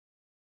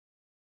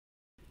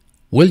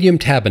William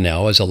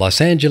Tabanou is a Los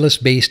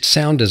Angeles-based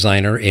sound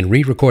designer and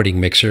re-recording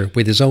mixer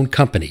with his own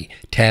company,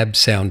 Tab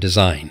Sound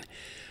Design.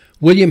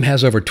 William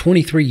has over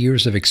 23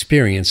 years of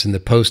experience in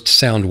the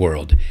post-sound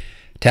world.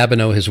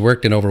 Tabanou has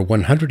worked in over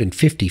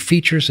 150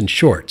 features and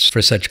shorts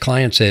for such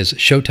clients as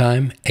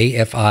Showtime,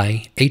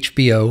 AFI,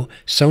 HBO,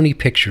 Sony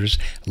Pictures,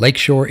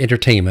 Lakeshore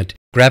Entertainment,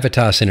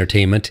 Gravitas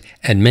Entertainment,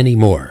 and many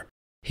more.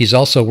 He's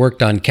also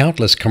worked on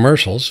countless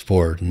commercials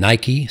for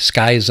Nike,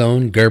 Sky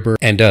Zone, Gerber,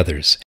 and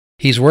others.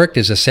 He's worked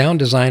as a sound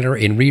designer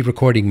and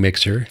re-recording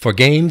mixer for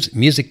games,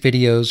 music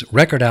videos,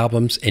 record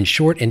albums, and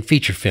short and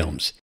feature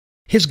films.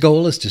 His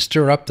goal is to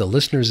stir up the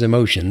listener's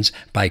emotions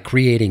by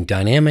creating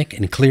dynamic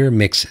and clear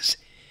mixes.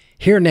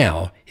 Here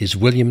now is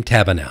William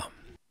Tabanou.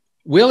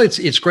 Will,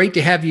 it's great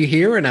to have you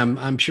here, and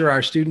I'm sure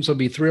our students will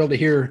be thrilled to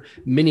hear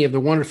many of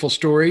the wonderful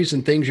stories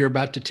and things you're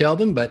about to tell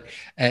them. But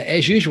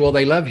as usual,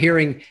 they love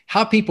hearing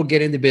how people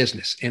get into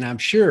business, and I'm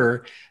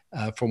sure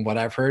from what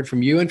I've heard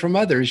from you and from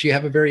others, you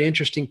have a very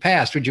interesting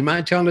past. Would you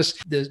mind telling us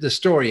the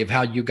story of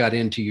how you got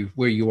into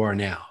where you are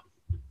now?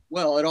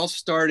 Well, it all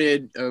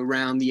started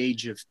around the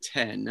age of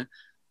 10.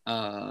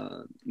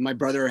 My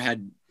brother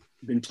had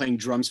been playing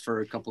drums for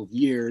a couple of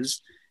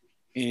years.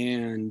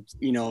 And,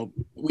 you know,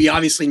 we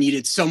obviously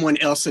needed someone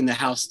else in the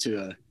house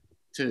to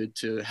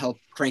help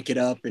crank it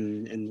up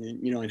and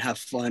you know, and have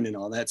fun and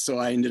all that. So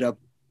I ended up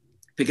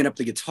picking up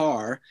the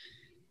guitar,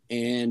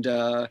 and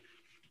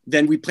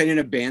then we played in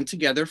a band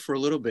together for a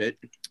little bit.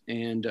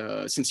 And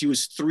since he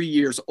was 3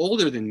 years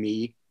older than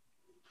me,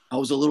 I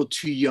was a little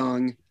too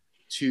young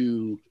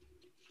to,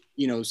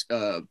 you know,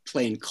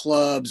 play in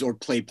clubs or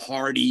play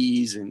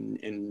parties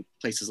and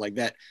places like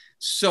that.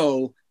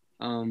 So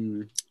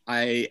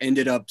I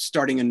ended up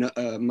starting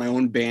my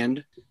own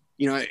band.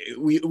 You know,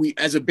 we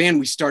as a band,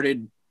 we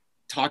started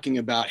talking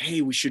about,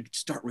 hey, we should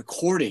start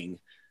recording,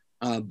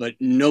 but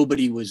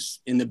nobody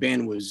was in the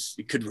band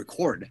could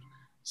record.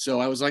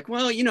 So I was like,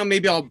 well, you know,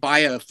 maybe I'll buy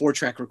a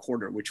 4-track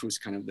recorder, which was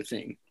kind of the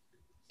thing.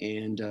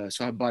 And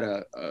so I bought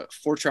a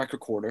 4-track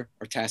recorder,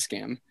 or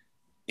Tascam,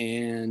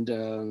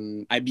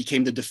 and I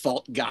became the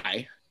default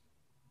guy.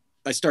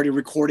 I started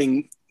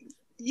recording,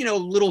 you know,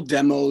 little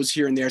demos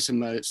here and there,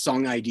 some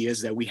song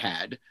ideas that we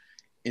had.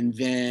 And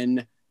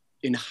then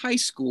in high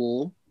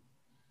school,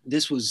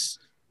 this was,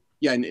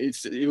 yeah, and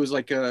it was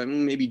like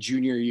maybe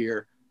junior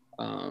year,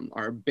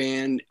 our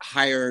band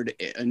hired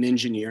an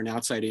engineer, an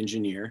outside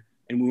engineer,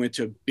 and we went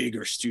to a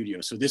bigger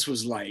studio. So this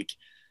was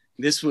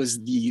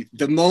the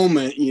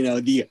moment, you know,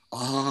 the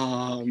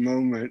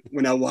moment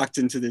when I walked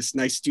into this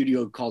nice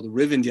studio called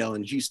Rivendell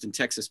in Houston,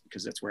 Texas,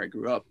 because that's where I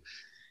grew up.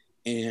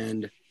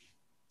 And,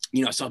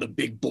 you know, I saw the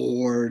big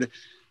board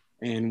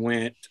and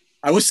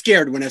I was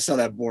scared when I saw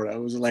that board. I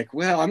was like,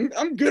 well,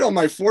 I'm good on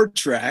my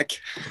 4-track.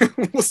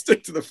 We'll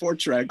stick to the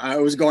 4-track. I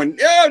was going,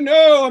 yeah,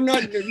 no, I'm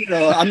not, you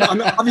know, I'm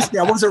obviously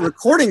I wasn't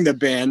recording the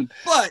band,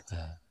 but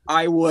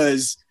I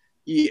was,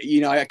 you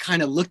know, I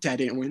kind of looked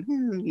at it and went,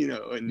 you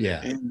know,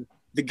 and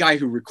the guy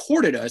who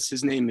recorded us,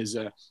 his name is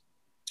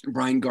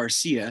Brian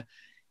Garcia.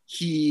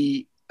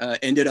 He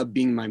ended up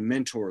being my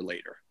mentor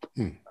later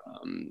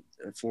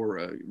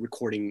for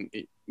recording,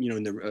 you know,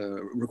 in the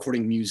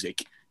recording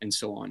music and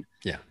so on.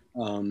 Yeah.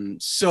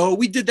 So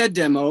we did that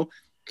demo,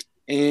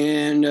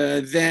 and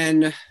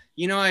then,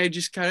 you know, I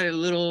just kind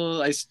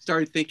of I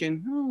started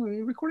thinking, oh,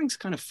 recording's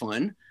kind of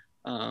fun.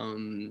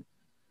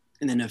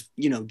 And then,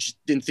 you know, just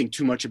didn't think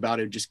too much about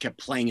it, just kept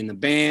playing in the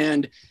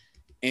band.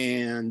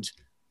 And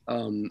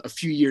a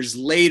few years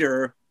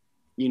later,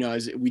 you know,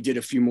 as we did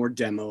a few more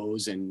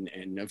demos,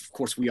 and of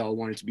course we all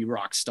wanted to be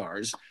rock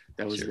stars.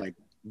 That was like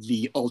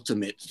the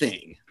ultimate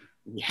thing.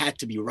 You had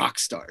to be rock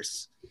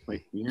stars.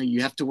 Like, you know,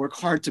 you have to work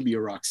hard to be a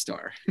rock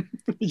star.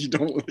 you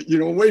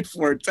don't wait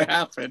for it to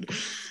happen.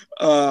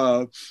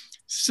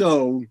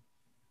 So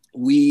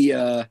we,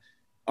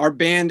 our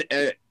band,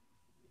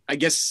 I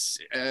guess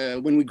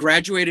when we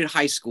graduated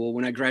high school,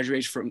 when I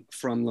graduated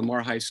from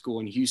Lamar High School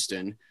in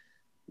Houston,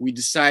 we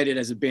decided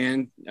as a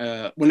band,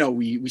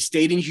 we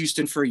stayed in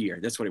Houston for a year.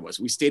 That's what it was.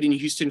 We stayed in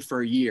Houston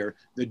for a year.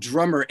 The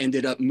drummer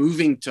ended up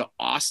moving to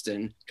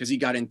Austin because he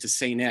got into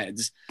St.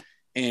 Ed's.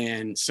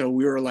 And so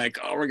we were like,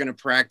 oh, we're going to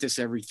practice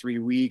every 3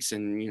 weeks,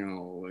 and, you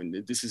know,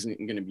 and this isn't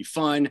going to be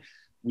fun.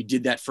 We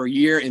did that for a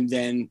year. And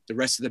then the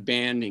rest of the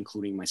band,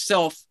 including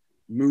myself,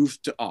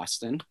 moved to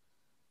Austin.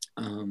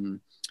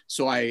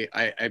 So I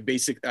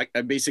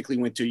basically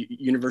went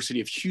to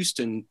University of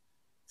Houston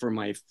for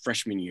my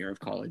freshman year of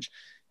college.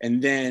 And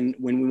then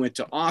when we went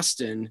to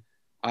Austin,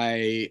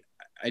 I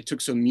took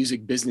some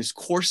music business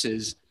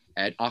courses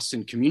at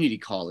Austin Community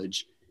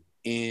College.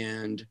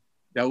 And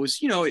that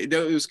was, you know, it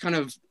was kind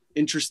of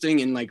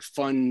interesting and like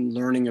fun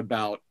learning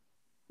about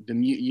the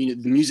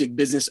music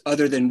business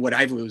other than what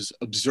I was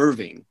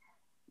observing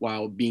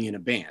while being in a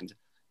band.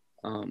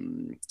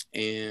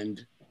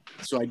 And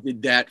so I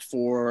did that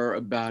for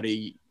about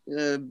a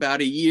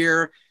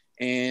year,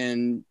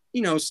 and,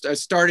 you know, I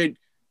started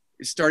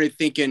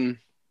thinking,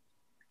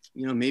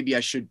 you know, maybe I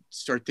should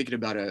start thinking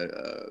about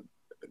a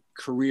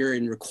career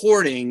in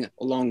recording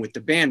along with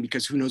the band,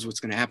 because who knows what's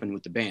going to happen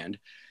with the band.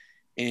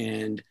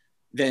 And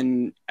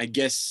then I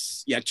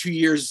guess, yeah, 2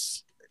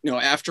 years, no,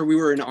 after we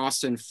were in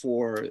Austin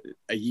for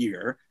a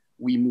year,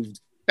 we moved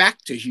back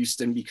to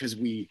Houston because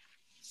we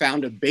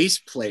found a bass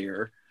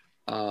player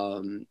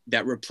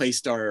that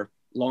replaced our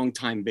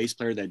longtime bass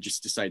player that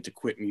just decided to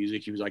quit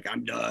music. He was like,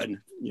 I'm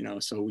done, you know?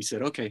 So we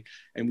said, okay.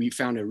 And we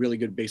found a really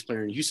good bass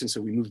player in Houston. So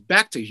we moved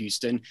back to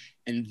Houston.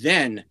 And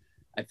then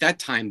at that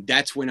time,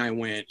 that's when I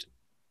went,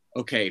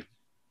 okay,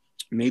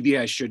 maybe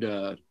I should,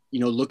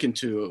 look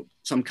into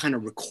some kind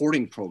of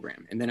recording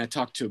program. And then I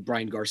talked to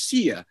Brian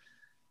Garcia,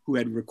 who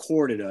had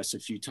recorded us a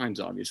few times,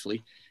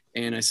 obviously.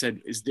 And I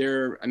said,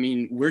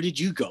 where did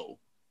you go?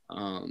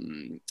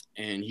 And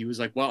he was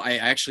like, well, I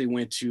actually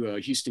went to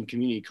Houston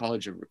Community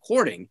College of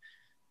Recording.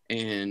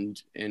 And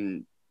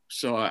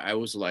so I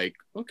was like,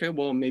 okay,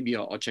 well, maybe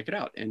I'll check it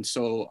out. And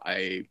so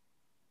I,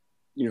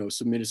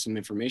 submitted some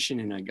information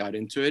and I got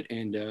into it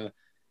and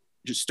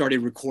just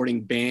started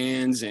recording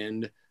bands.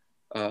 And,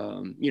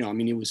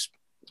 it was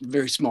a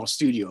very small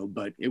studio,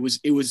 but it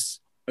was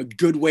a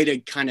good way to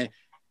kind of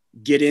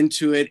get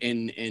into it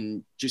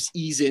and just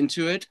ease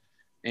into it,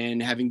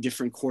 and having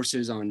different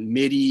courses on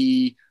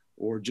MIDI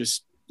or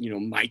just,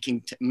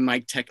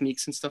 mic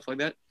techniques and stuff like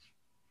that.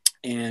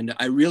 And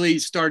I really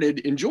started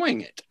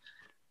enjoying it.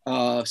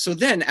 So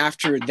then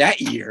after that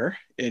year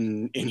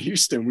in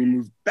Houston, we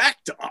moved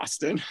back to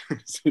Austin.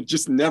 So it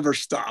just never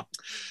stopped.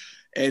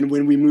 And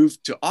when we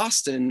moved to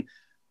Austin,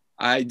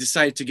 I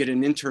decided to get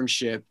an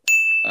internship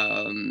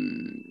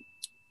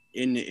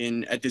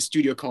at this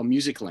studio called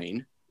Music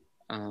Lane.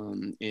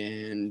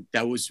 And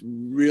that was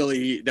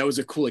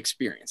a cool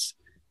experience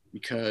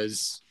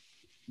because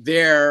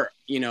there,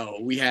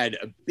 we had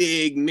a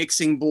big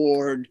mixing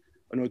board,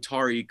 an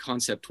Otari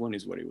Concept 1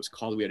 is what it was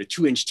called. We had a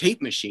 2-inch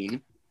tape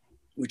machine,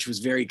 which was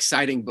very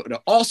exciting,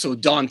 but also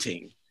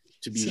daunting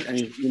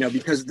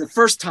because the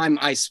first time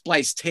I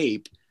spliced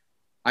tape,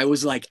 I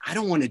was like, I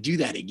don't want to do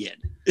that again.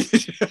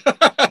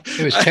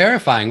 It was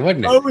terrifying,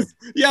 wasn't it?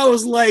 I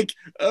was like,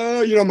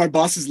 my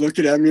boss is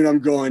looking at me and I'm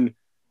going,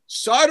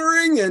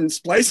 soldering and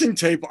splicing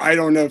tape, I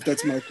don't know if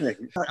that's my thing.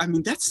 I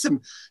mean,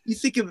 you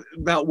think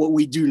about what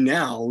we do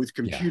now with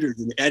computers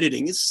and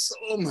editing, it's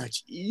so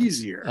much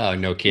easier. Oh,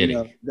 no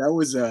kidding. That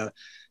was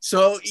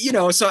so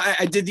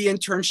I did the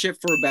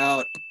internship for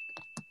about,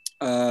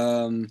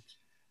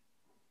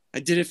 I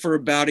did it for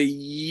about a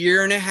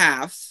year and a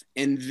half,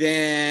 and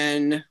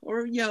then,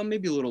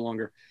 maybe a little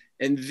longer.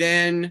 And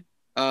then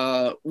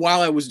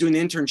while I was doing the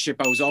internship,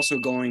 I was also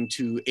going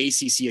to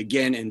ACC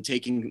again and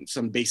taking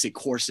some basic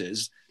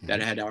courses that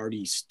I had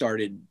already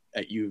started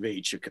at U of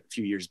H a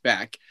few years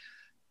back.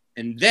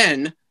 And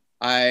then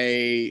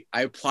I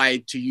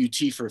applied to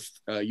UT for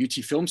UT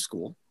Film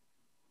School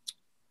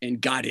and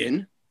got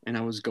in. And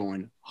I was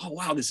going, oh,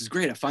 wow, this is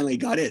great. I finally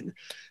got in.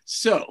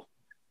 So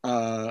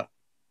I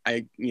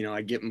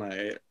get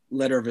my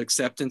letter of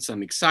acceptance.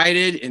 I'm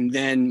excited. And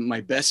then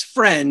my best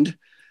friend,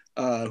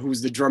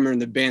 who's the drummer in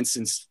the band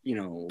since,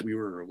 we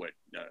were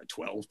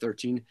 12,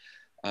 13,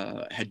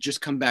 had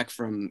just come back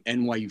from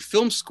NYU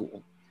Film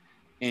School.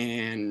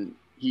 And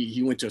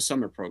he went to a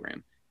summer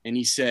program. And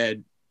he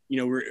said, we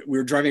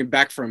were driving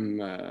back from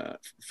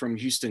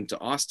Houston to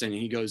Austin.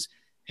 And he goes,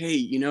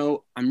 hey,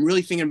 I'm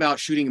really thinking about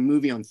shooting a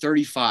movie on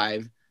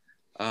 35.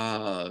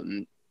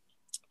 And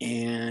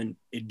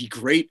it'd be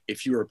great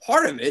if you were a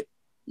part of it,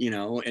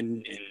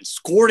 and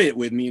scored it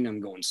with me. And I'm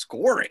going,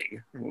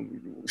 scoring?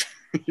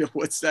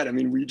 What's that? I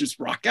mean, we just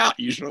rock out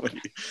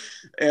usually.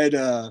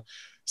 And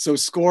so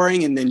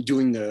scoring and then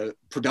doing the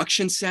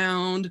production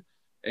sound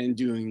and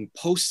doing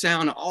post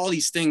sound, all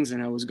these things.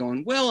 And I was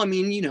going, well, I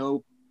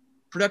mean,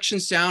 production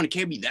sound, it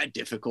can't be that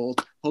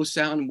difficult. Post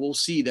sound, we'll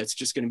see. That's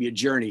just going to be a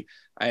journey.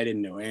 I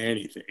didn't know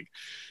anything.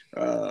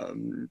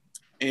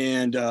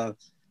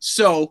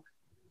 So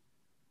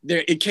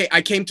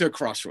I came to a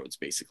crossroads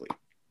basically.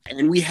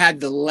 And we had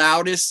the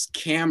loudest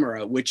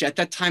camera, which at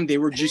that time they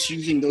were just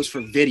using those for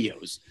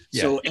videos.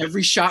 Yeah. So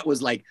every shot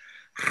was like,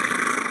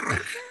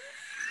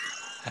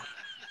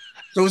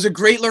 so it was a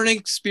great learning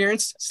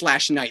experience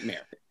 /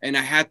 nightmare. And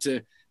I had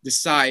to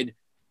decide,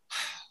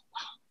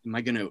 am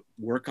I going to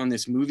work on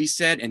this movie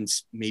set and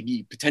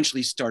maybe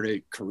potentially start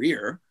a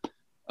career?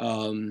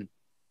 And,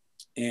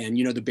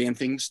 the band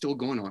thing was still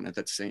going on at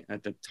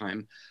that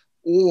time.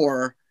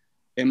 Or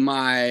am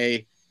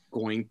I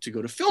going to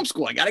go to film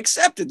school? I got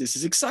accepted. This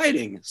is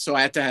exciting. So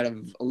I had to have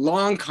a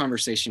long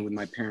conversation with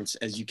my parents,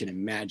 as you can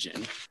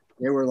imagine.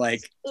 They were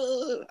like,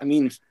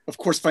 of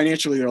course,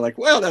 financially, they're like,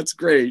 well, that's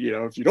great,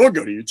 if you don't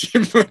go to UT.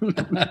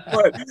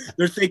 But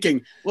they're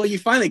thinking, well, you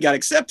finally got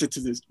accepted to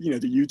this,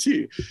 the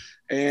UT.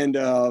 And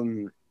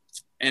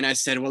I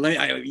said, well,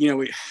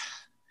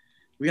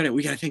 we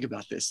got to think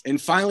about this.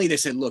 And finally, they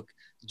said, look,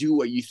 do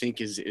what you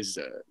think is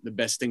the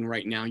best thing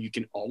right now. You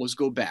can always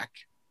go back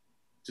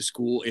to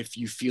school if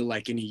you feel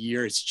like in a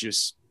year it's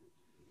just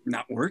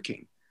not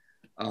working.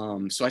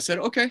 So I said,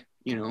 okay,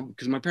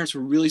 because my parents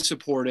were really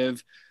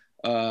supportive.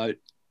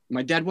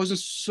 My dad wasn't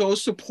so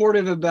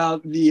supportive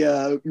about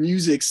the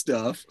music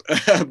stuff,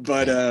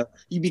 but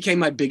he became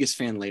my biggest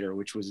fan later,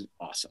 which was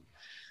awesome.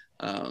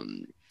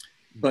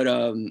 but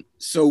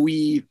so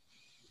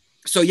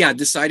yeah,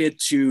 decided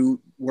to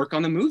work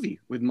on the movie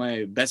with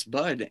my best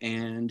bud,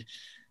 and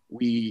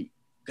we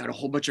got a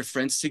whole bunch of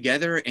friends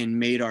together and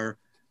made our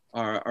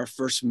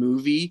first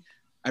movie.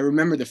 I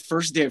remember the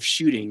first day of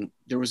shooting,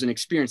 there was an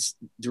experienced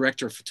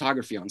director of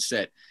photography on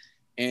set,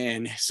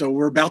 and so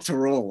we're about to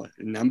roll,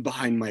 and I'm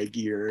behind my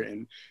gear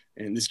and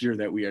this gear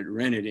that we had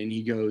rented, and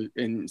he goes,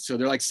 and so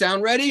they're like,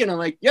 "Sound ready?" And I'm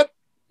like, "Yep."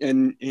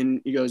 And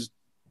he goes,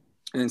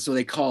 and so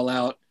they call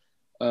out.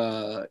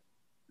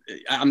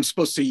 I'm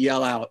supposed to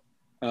yell out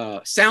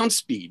sound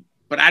speed,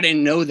 but I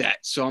didn't know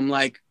that. So I'm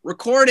like,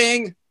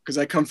 recording, because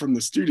I come from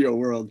the studio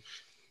world,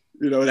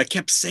 and I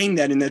kept saying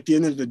that. And at the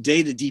end of the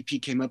day, the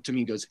DP came up to me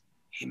and goes,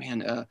 "Hey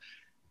man,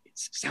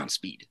 it's sound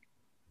speed.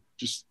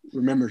 Just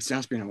remember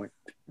sound speed." And I'm like,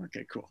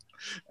 okay, cool.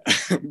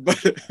 But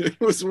it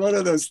was one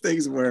of those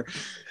things where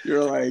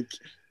you're like,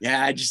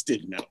 yeah, I just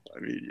didn't know. I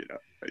mean,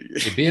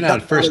 being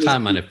out first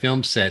time on a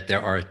film set,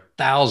 there are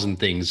 1,000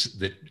 things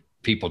that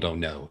people don't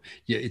know.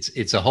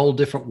 It's a whole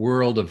different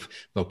world of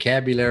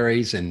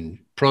vocabularies and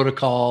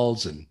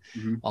protocols and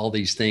all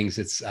these things.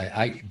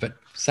 But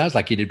sounds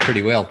like you did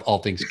pretty well, all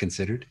things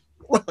considered.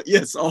 Well,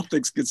 yes, all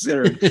things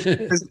considered.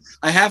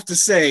 I have to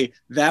say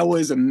that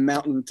was a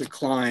mountain to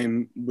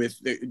climb with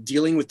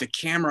dealing with the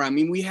camera. I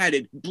mean, we had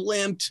it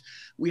blimped.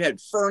 We had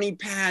Fernie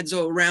pads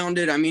around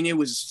it. I mean, it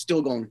was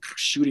still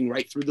shooting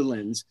right through the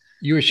lens.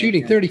 You were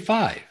shooting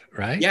 35,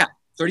 right? Yeah,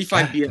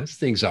 35 BM. Those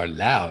things are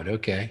loud.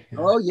 Okay.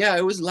 Oh yeah,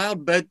 it was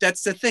loud, but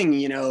that's the thing.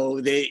 It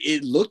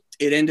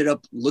ended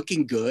up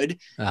looking good.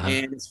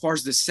 And as far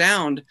as the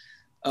sound,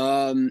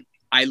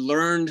 I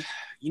learned,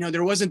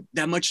 there wasn't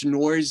that much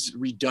noise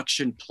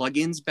reduction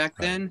plugins back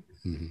then.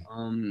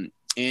 And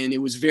it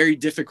was very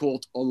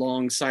difficult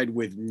alongside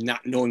with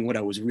not knowing what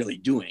I was really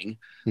doing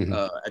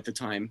at the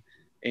time,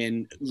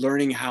 and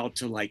learning how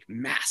to like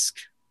mask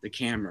the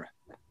camera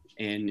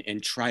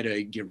and try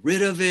to get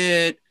rid of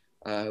it.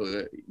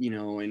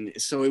 And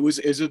so it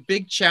was a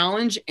big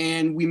challenge,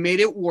 and we made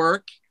it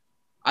work.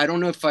 I don't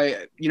know if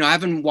I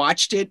haven't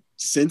watched it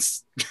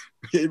since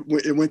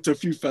it went to a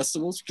few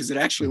festivals, because it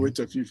actually went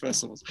to a few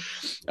festivals.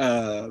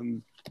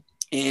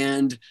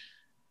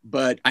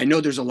 But I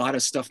know there's a lot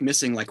of stuff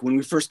missing. Like when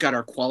we first got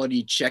our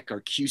quality check, our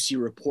QC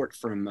report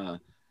from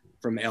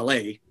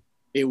LA,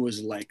 it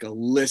was like a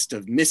list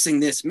of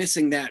missing this,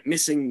 missing that,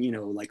 missing,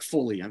 like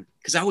fully.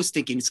 Because I was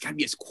thinking it's got to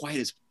be as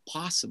quiet as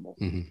possible.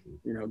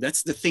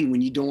 That's the thing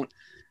when you don't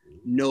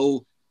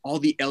know all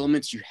the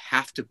elements you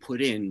have to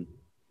put in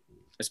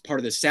as part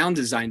of the sound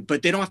design,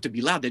 but they don't have to be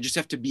loud. They just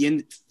have to be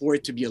in for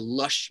it to be a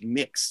lush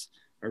mix,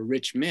 a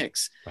rich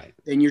mix. Right.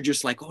 Then you're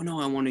just like, oh no,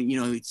 I want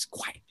to, it's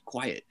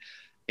quiet.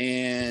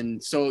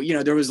 And so,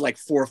 there was like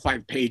 4 or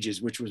 5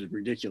 pages, which was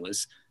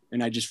ridiculous.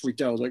 And I just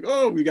freaked out. I was like,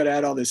 oh, we got to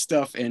add all this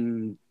stuff.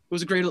 And it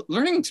was a great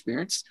learning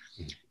experience.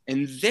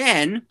 And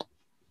then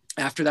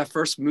after that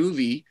first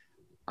movie,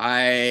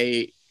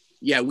 we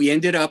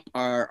ended up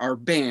our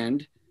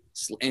band.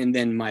 And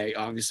then my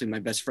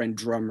best friend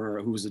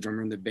drummer, who was the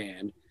drummer in the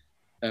band,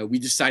 we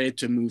decided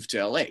to move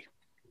to LA.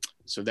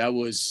 So that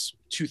was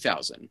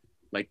 2000,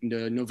 like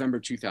November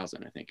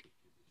 2000, I think.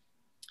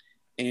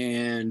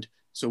 And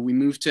so we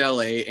moved to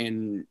LA,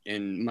 and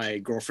my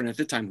girlfriend at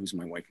the time, who's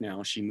my wife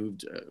now, she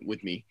moved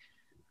with me.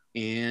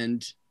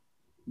 And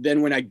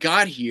then when I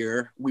got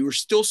here, we were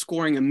still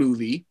scoring a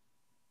movie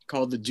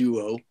called The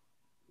Duo.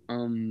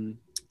 And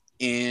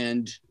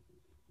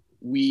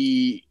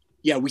we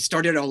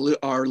started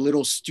our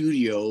little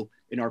studio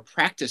in our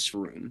practice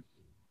room,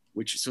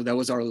 so that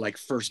was our like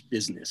first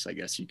business, I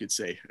guess you could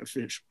say,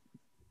 official,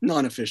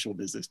 non-official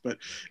business, but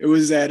it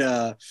was at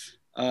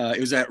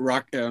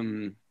Rock.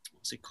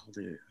 What's it called?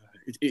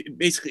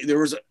 Basically there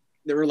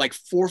were like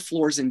 4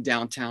 floors in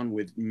downtown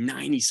with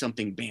 90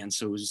 something bands.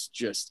 So it was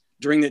just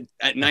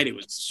at night, it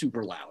was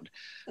super loud,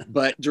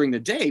 but during the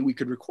day we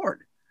could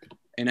record.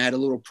 And I had a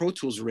little Pro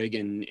Tools rig,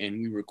 and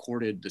we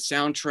recorded the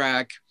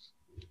soundtrack,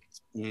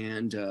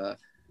 and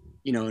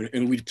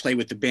and we'd play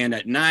with the band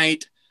at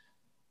night.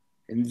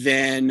 And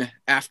then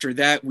after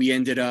that, we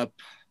ended up,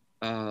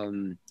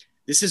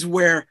 this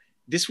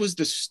was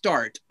the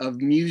start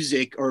of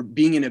music, or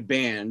being in a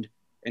band,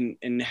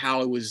 and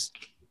how it was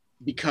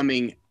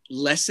becoming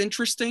less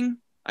interesting,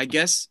 I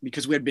guess,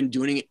 because we had been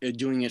doing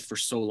it for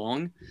so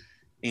long.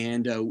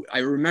 And I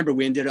remember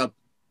we ended up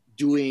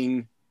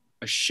doing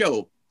a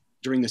show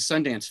during the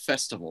Sundance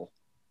Festival,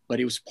 but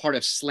it was part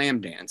of Slam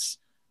Dance.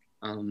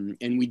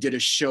 And we did a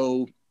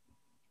show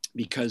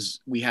because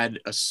we had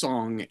a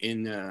song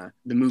in the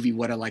movie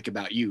What I Like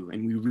About You,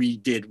 and we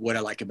redid What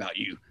I Like About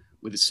You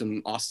with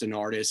some Austin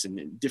artists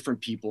and different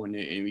people, and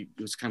it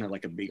was kind of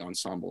like a big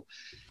ensemble.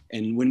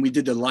 And when we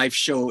did the live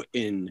show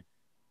in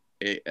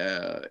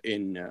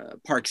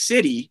Park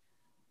City,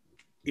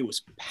 it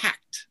was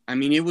packed. I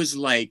mean, it was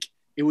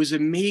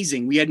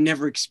amazing. We had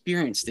never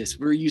experienced this.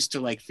 We're used to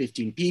like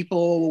 15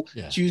 people,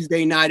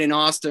 Tuesday night in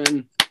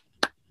Austin,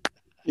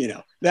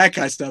 that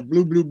kind of stuff.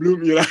 Bloop, bloop,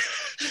 bloop,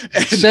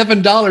 And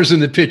 $7 in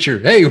the picture.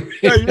 Hey.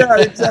 Yeah,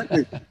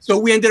 exactly. So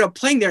we ended up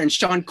playing there, and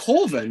Sean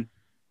Colvin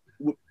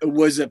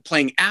was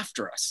playing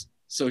after us.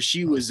 So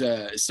she was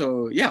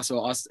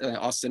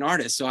Austin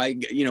artist. So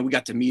we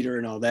got to meet her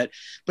and all that.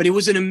 But it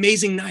was an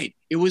amazing night.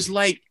 It was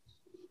like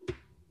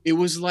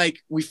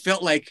we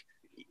felt like,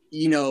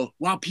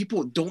 wow,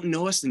 people don't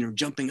know us and they're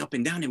jumping up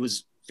and down. It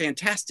was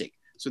fantastic.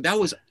 So that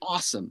was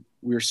awesome.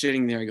 We were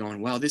sitting there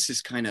going, wow, this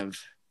is kind of,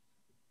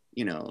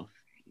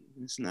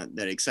 it's not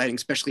that exciting,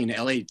 especially in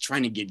LA.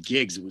 Trying to get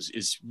gigs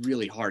is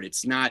really hard.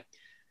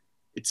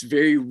 It's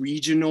very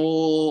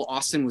regional.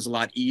 Austin was a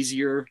lot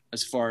easier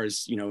as far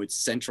as, it's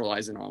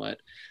centralized and all that.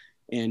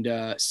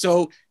 And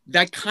so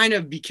that kind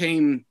of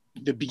became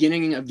the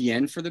beginning of the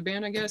end for the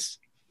band, I guess.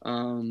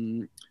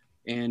 So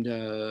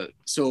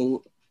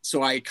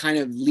I kind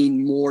of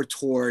leaned more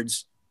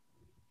towards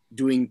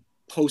doing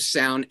post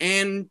sound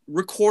and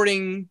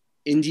recording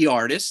indie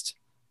artists.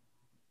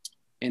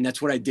 And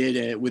that's what I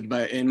did with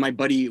my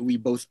buddy. We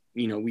both,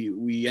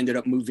 we ended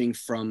up moving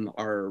from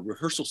our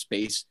rehearsal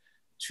space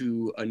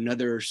to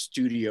another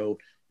studio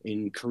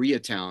in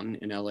Koreatown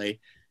in LA,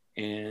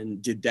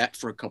 and did that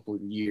for a couple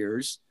of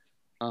years.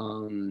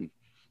 And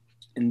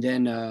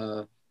then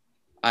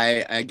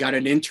I got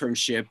an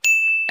internship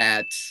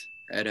at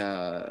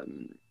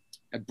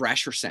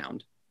Brasher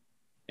Sound,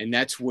 and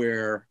that's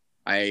where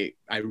I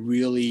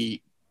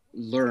really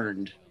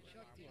learned.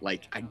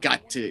 Like I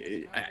got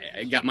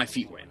my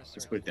feet wet.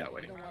 Let's put it that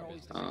way.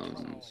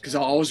 Because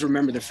I'll always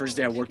remember the first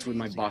day I worked with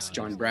my boss,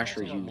 John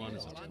Brasher.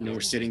 We're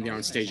sitting there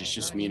on stage. It's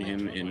just me and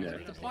him, and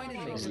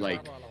he's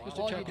like,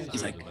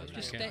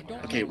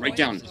 okay, write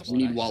down. We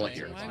need Wallet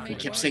here. He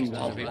kept saying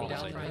Wallet,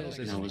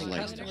 and I was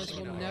like,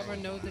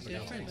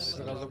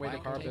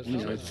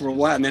 for a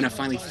while, and then I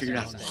finally figured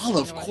out,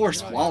 Walla, of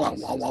course, Walla,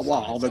 wah, wah,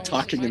 wah, all the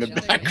talking in the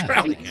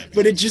background,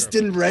 but it just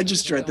didn't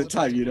register at the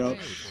time,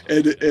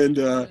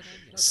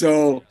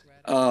 So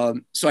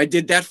I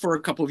did that for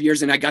a couple of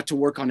years, and I got to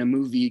work on a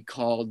movie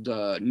called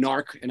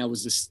Narc, and I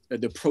was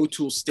the Pro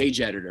Tools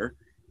stage editor,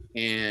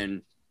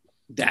 and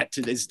that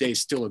to this day is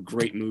still a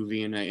great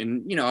movie.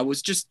 And I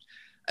was just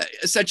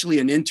essentially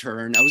an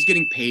intern. I was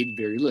getting paid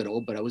very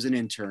little, but I was an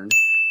intern,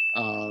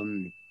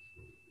 and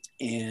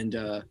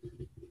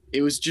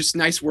it was just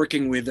nice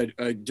working with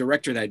a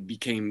director that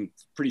became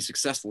pretty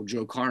successful,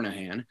 Joe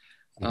Carnahan.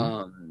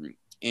 Mm-hmm.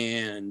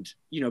 And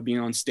being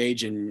on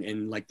stage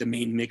and like the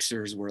main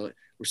mixers were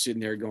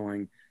sitting there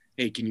going,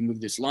 hey, can you move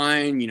this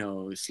line,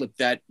 slip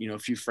that, a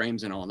few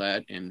frames and all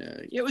that. And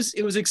it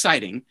was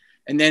exciting.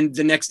 And then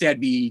the next day I'd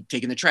be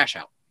taking the trash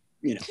out,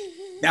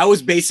 that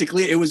was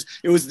basically, it was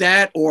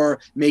that,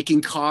 or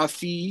making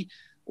coffee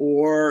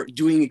or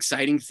doing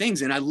exciting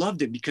things. And I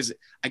loved it because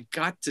I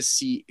I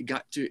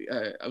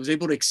was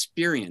able to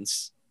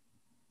experience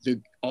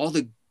all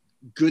the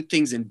good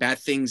things and bad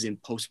things in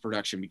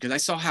post-production, because I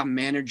saw how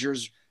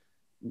managers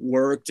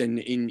worked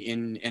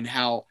and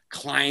how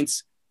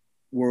clients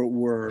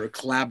were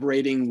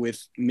collaborating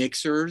with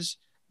mixers,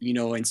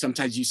 and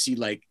sometimes you see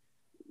like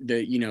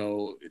the,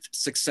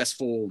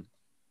 successful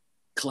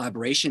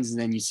collaborations, and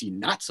then you see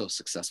not so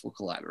successful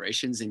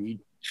collaborations, and you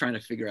trying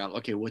to figure out,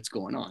 okay, what's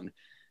going on?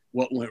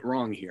 What went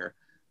wrong here?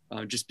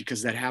 Just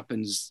because that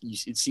happens,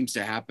 it seems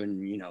to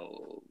happen,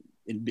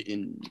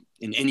 in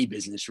any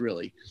business,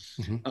 really.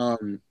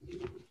 Mm-hmm.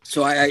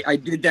 So I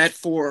did that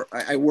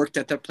I worked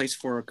at that place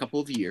for a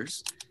couple of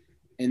years,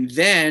 and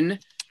then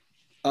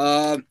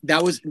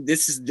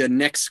this is the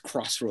next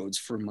crossroads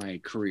for my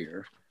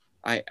career.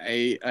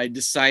 I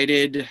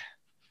decided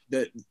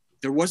that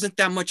there wasn't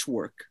that much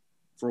work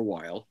for a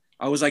while.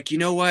 I was like, you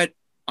know what?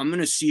 I'm going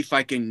to see if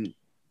I can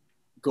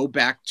go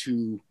back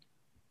to,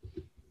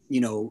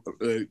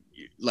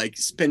 like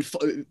spend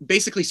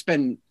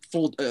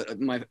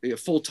my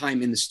full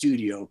time in the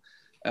studio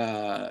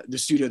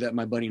that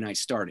my buddy and I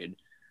started,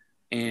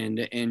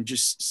 and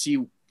just see,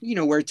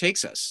 where it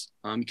takes us.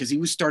 Because he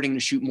was starting to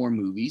shoot more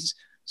movies.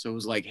 So it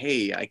was like,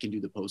 hey, I can do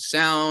the post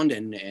sound,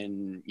 and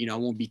I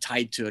won't be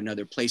tied to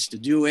another place to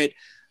do it.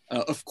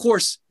 Of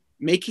course,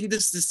 making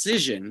this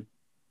decision,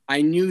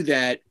 I knew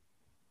that,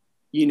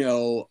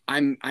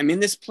 I'm in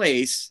this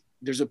place.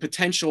 There's a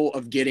potential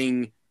of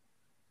getting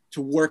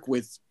to work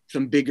with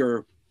some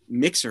bigger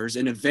mixers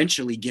and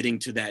eventually getting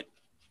to that,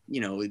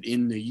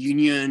 in the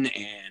union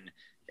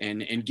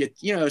and get,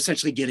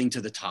 essentially getting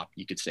to the top,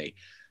 you could say.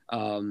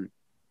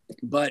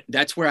 But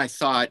that's where I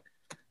thought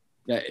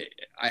that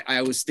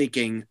I was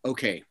thinking,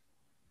 okay,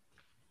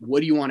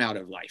 what do you want out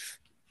of life?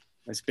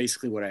 That's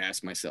basically what I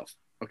asked myself.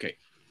 Okay.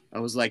 I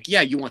was like,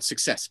 yeah, you want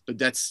success, but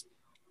that's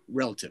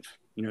relative.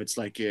 It's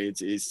like,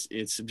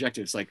 it's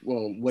subjective. It's like,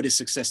 well, what is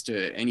success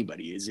to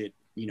anybody? Is it,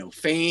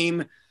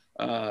 fame,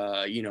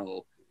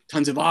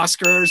 tons of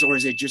Oscars, or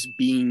is it just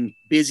being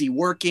busy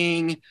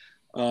working?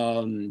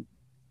 And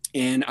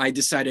I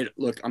decided,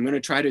 look, I'm going to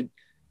try to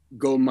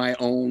go my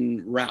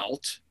own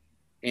route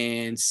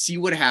and see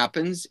what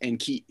happens, and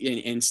keep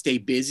and stay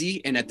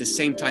busy, and at the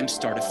same time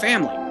start a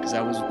family, because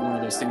that was one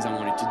of those things I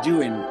wanted to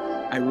do. And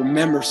I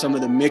remember some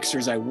of the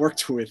mixers I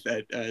worked with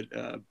at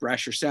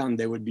Brasher Sound,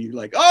 they would be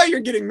like, oh,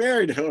 you're getting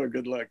married. Oh,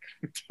 good luck.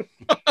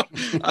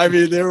 I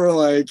mean, they were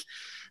like,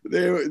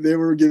 they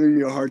were giving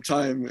me a hard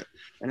time.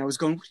 And I was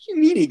going, what do you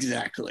mean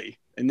exactly?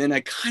 And then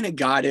I kind of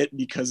got it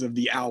because of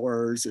the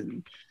hours,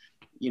 and,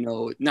 you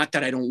know, not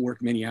that I don't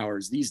work many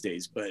hours these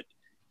days, but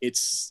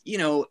it's, you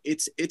know,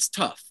 it's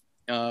tough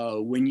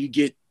when you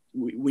get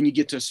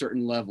to a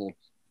certain level.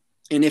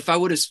 And if I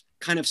would have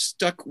kind of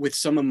stuck with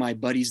some of my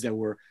buddies that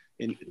were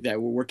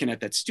working at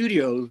that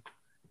studio,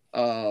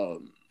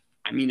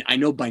 I mean, I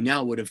know by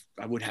now I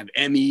would have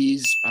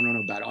Emmys. I don't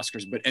know about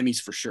Oscars, but Emmys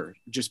for sure,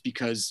 just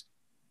because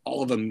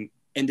all of them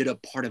ended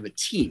up part of a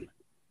team,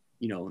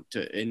 you know,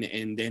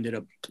 and they ended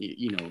up,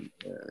 you know,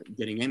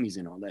 getting Emmys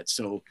and all that.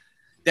 So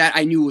that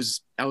I knew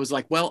I was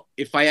like, well,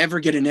 if I ever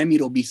get an Emmy,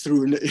 it'll be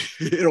through,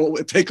 it'll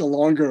take a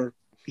longer,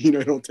 you know,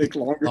 it'll take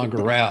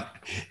longer route,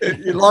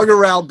 longer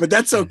route, but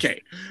that's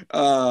okay.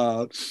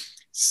 Well,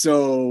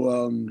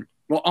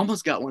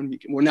 almost got one.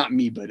 Well, not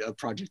me, but a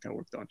project I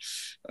worked on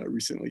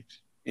recently.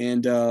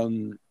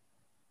 And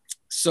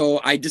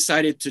so I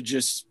decided to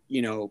just,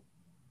 you know,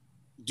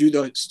 do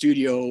the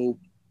studio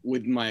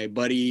with my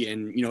buddy,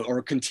 and, you know,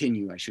 or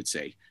continue, I should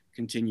say,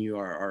 continue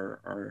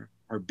our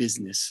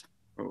business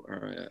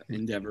or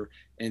endeavor.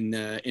 And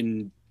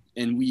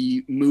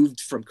we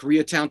moved from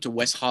Koreatown to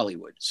West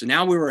Hollywood. So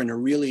now we were in a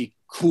really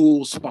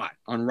cool spot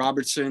on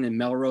Robertson and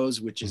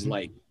Melrose, which is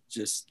like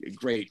just a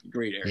great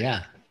area.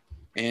 Yeah.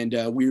 And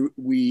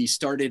we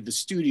started the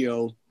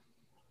studio.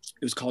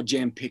 It was called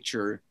Jam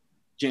Pictures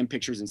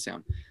and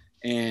Sound,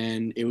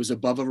 and it was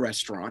above a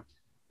restaurant.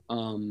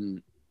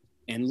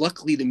 And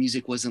luckily the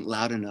music wasn't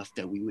loud enough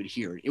that we would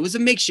hear it. It was a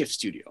makeshift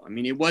studio. I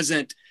mean, it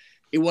wasn't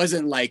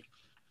like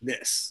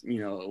this, you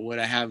know, what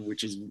I have,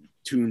 which is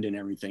tuned and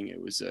everything. It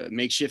was a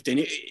makeshift, and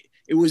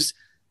it was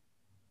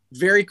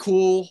very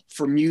cool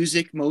for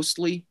music,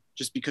 mostly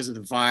just because of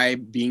the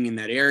vibe being in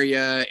that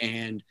area,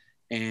 and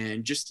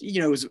just, you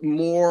know, it was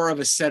more of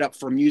a setup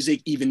for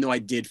music, even though I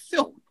did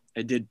film.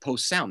 I did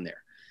post sound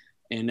there,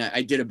 and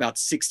I did about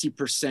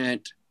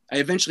 60%. I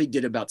eventually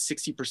did about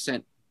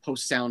 60%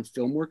 post sound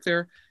film work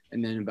there,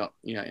 and then about,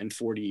 you know, and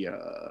 40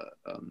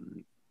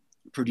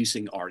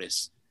 producing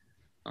artists.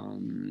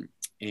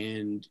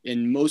 And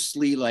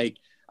mostly, like,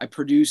 I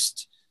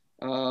produced,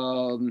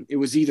 it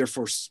was either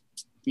for,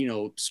 you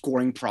know,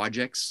 scoring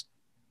projects,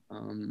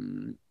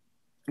 where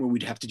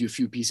we'd have to do a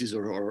few pieces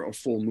or a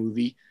full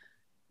movie,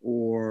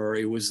 or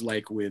it was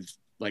like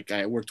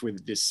I worked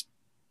with this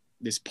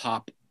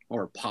pop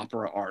or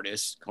opera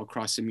artist called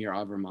Krasimir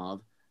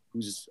Avramov,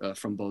 who's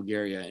from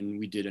Bulgaria, and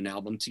we did an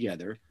album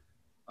together.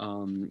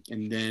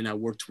 And then I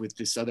worked with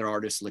this other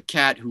artist,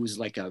 Lacat, who was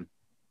like a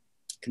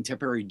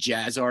contemporary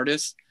jazz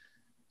artist.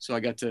 So I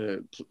got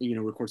to, you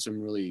know, record some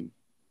really,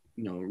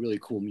 you know, really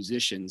cool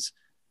musicians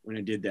when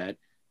I did that.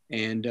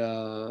 And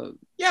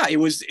yeah,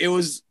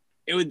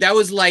 that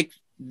was like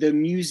the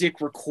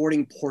music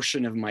recording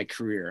portion of my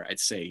career, I'd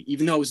say,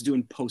 even though I was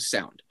doing post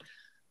sound,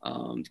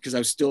 because I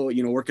was still,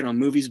 you know, working on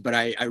movies, but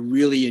I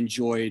really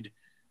enjoyed,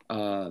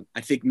 I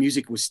think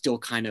music was still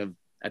kind of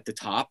at the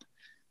top.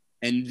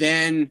 And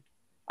then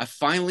I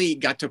finally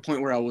got to a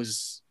point where I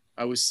was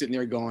sitting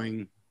there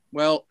going,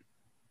 well,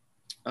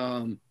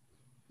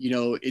 you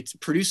know, it's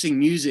producing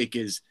music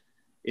is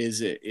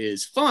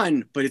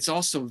fun, but it's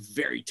also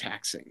very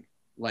taxing,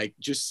 like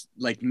just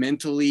like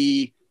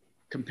mentally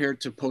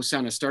compared to post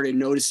sound. I started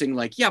noticing,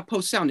 like, yeah,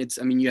 post sound,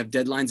 I mean, you have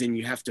deadlines and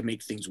you have to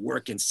make things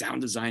work in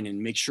sound design and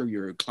make sure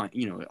your client,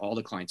 you know, all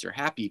the clients are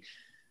happy.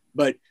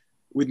 But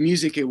with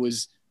music, it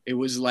was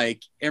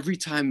like every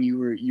time you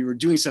were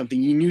doing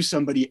something, you knew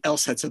somebody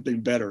else had something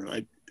better.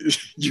 Like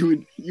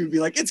you'd be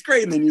like, it's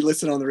great. And then you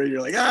listen on the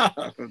radio, you're like,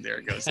 there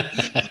it goes.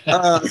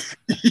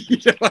 You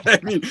know what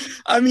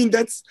I mean?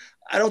 That's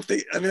not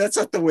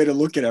the way to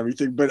look at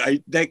everything, but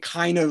that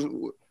kind of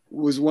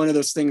was one of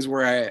those things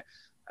where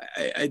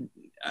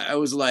I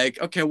was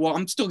like, okay, well,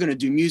 I'm still going to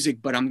do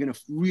music, but I'm going to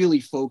really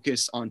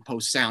focus on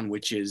post sound,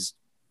 which is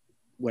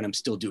what I'm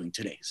still doing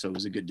today. So it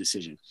was a good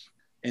decision.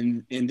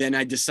 And then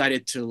I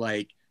decided to,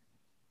 like,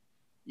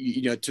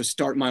 you know, to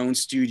start my own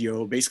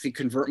studio, basically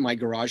convert my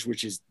garage,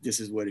 this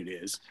is what it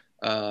is.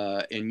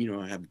 And, you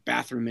know, have a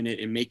bathroom in it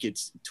and make it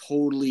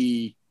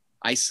totally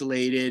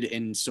isolated.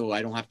 And so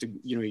I don't have to,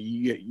 you know,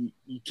 you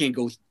can't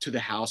go to the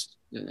house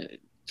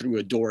through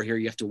a door here.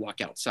 You have to walk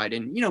outside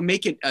and, you know,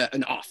 make it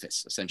an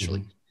office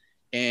essentially. Mm-hmm.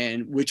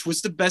 And which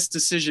was the best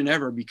decision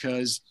ever,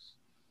 because,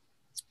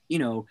 you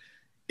know,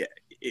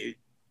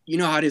 you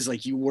know how it is,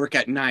 like you work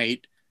at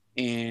night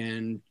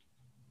and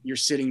you're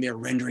sitting there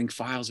rendering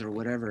files or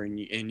whatever. And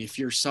if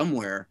you're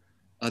somewhere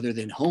other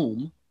than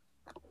home,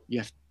 you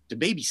have to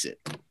babysit,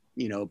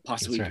 you know,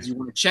 possibly because you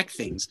want to check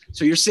things.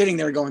 So you're sitting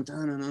there going,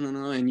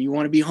 no, and you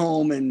want to be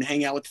home and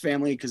hang out with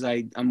family. Cause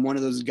I'm one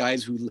of those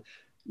guys who,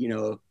 you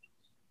know,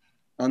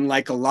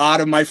 unlike a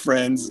lot of my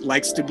friends,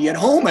 likes to be at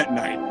home at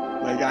night.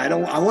 Like I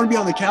want to be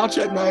on the couch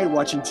at night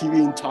watching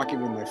TV and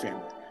talking with my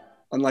family.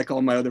 Unlike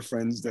all my other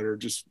friends that are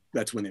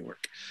that's when they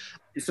work.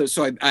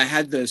 So I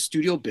had the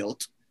studio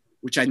built,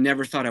 which I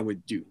never thought I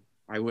would do.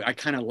 I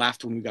kind of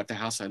laughed when we got the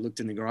house. I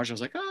looked in the garage. I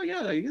was like, oh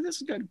yeah, this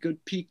has got a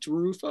good peaked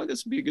roof. Oh,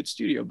 this would be a good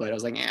studio. But I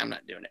was like, I'm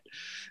not doing it.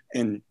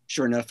 And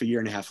sure enough, a year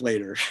and a half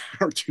later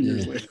or 2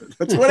 years later,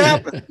 that's what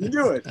happened. You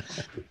do it.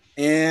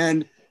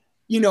 And,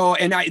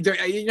 and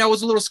I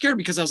was a little scared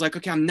because I was like,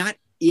 okay, I'm not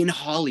in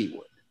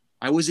Hollywood.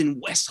 I was in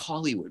West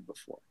Hollywood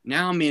before.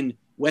 Now I'm in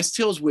West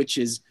Hills, which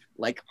is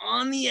like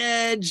on the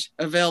edge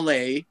of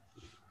LA.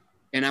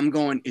 And I'm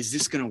going, is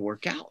this going to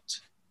work out?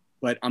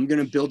 But I'm going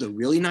to build a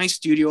really nice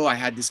studio. I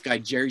had this guy,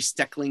 Jerry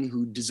Steckling,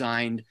 who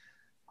designed,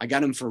 I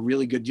got him for a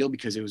really good deal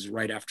because it was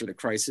right after the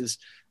crisis.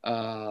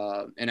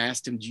 And I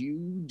asked him, do you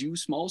do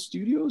small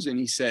studios? And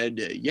he said,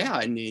 yeah.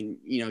 And then,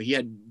 he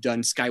had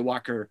done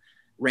Skywalker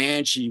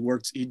Ranch. He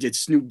did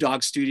Snoop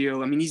Dogg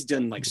Studio. I mean, he's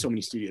done like so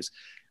many studios.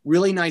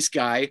 Really nice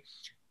guy.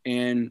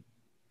 And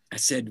I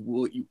said,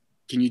 well,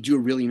 can you do a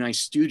really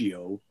nice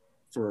studio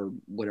for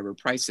whatever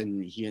price?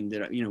 And he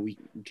ended up, we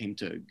came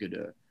to a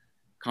good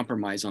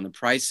compromise on the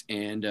price,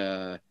 and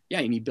and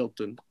he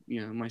built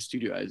my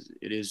studio as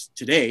it is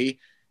today,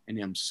 and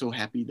I'm so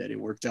happy that it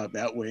worked out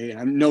that way. And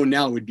I know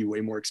now it would be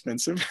way more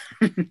expensive.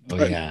 I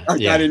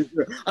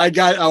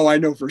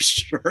know for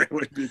sure it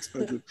would be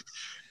expensive.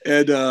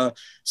 And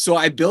so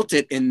I built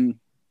it, and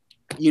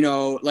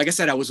like I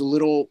said, I was a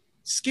little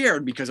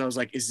scared because I was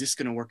like, is this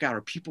going to work out?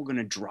 Are people going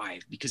to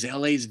drive? Because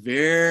LA is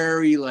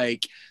very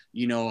like,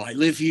 I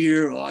live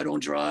here, I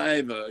don't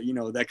drive,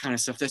 that kind of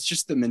stuff. That's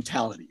just the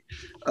mentality.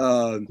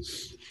 But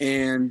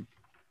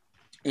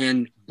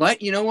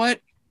you know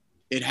what?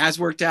 It has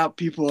worked out.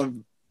 People have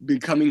been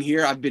coming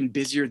here. I've been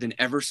busier than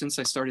ever since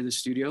I started the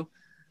studio,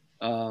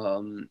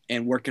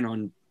 and working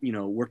on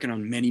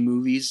many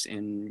movies.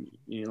 And,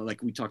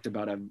 like we talked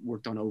about, I've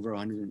worked on over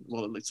 100,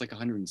 well, it's like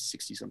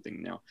 160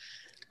 something now,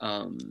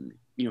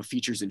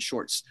 features and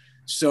shorts.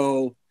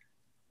 So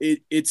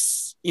it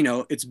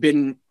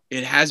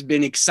has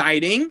been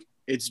exciting.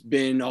 It's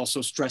been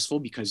also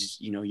stressful because,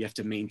 you have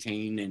to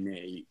maintain, and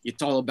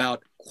it's all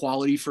about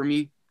quality for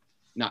me,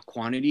 not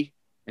quantity.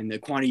 And the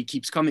quantity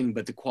keeps coming,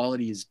 but the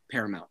quality is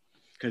paramount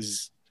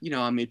because,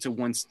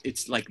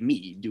 it's like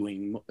me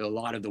doing a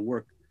lot of the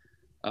work.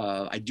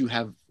 I do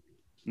have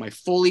my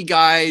Foley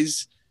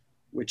guys,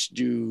 which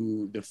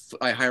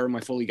I hire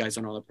my Foley guys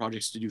on all the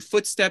projects to do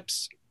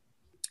footsteps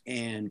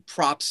and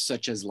props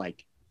such as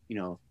like,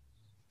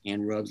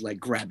 hand rubs, like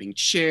grabbing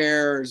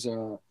chairs,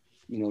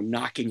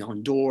 knocking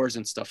on doors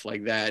and stuff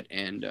like that.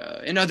 And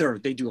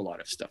they do a lot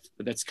of stuff,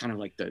 but that's kind of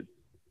like the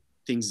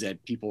things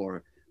that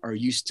people are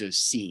used to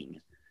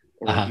seeing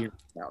or hearing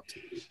about.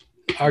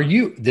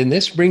 Then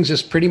this brings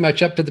us pretty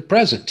much up to the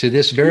present, to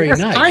this very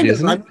night,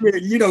 isn't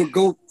it?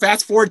 Go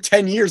fast forward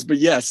 10 years, but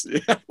yes.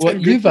 Well,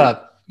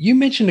 you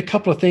mentioned a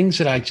couple of things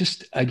that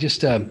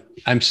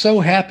I'm so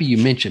happy you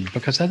mentioned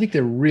because I think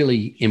they're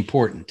really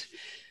important.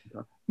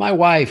 My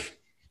wife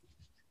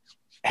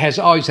has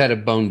always had a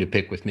bone to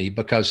pick with me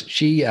because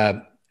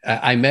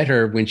I met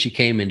her when she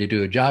came in to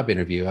do a job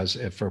interview. I was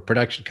for a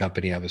production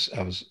company I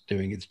was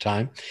doing at the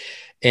time.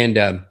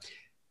 And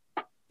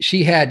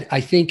she had,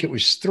 I think it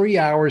was 3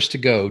 hours to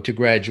go to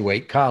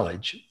graduate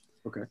college.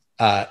 Okay.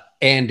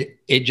 And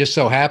it just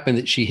so happened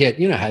that she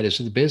hit, how it is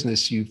in the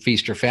business, you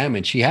feast or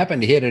famine. She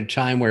happened to hit at a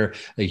time where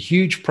a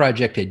huge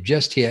project had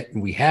just hit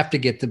and we have to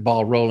get the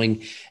ball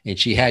rolling. And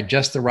she had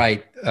just the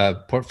right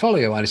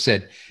portfolio. And I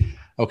said,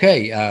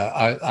 okay,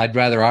 I'd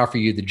rather offer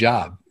you the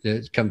job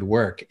to come to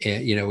work.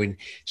 And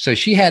so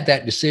she had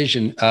that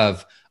decision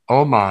of,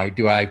 oh my,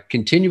 do I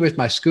continue with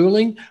my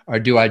schooling or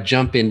do I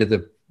jump into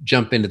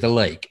the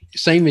lake?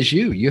 Same as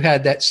you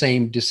had that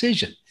same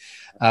decision.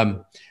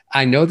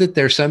 I know that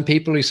there's some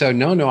people who say,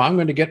 no, I'm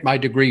going to get my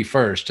degree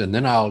first and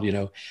then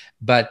I'll,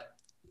 but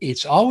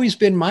it's always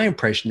been my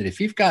impression that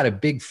if you've got a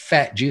big,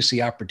 fat,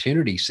 juicy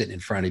opportunity sitting in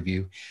front of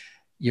you,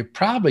 you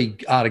probably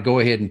ought to go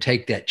ahead and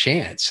take that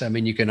chance. I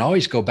mean, you can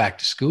always go back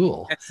to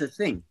school. That's the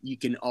thing. You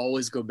can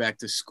always go back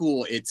to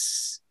school.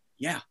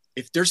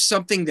 If there's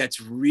something that's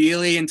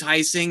really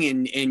enticing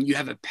and you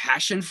have a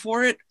passion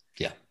for it,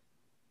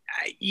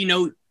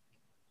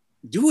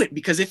 do it,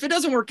 because if it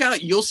doesn't work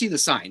out, you'll see the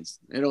signs.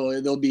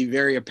 They'll be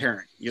very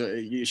apparent.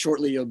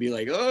 You'll be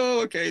like,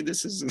 oh, okay,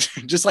 this is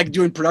just like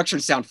doing production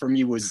sound for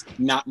me was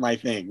not my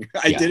thing.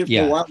 I did it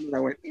for a while and I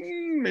went,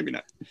 maybe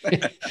not.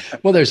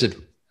 Well,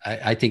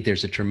 I think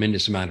there's a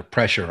tremendous amount of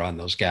pressure on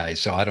those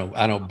guys. So I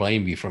don't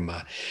blame you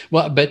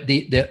but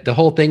the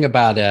whole thing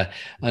about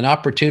an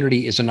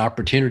opportunity is an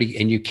opportunity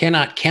and you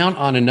cannot count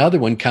on another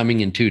one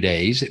coming in 2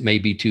 days. It may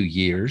be 2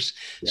 years.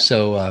 Yeah.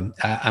 So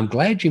I'm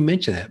glad you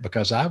mentioned that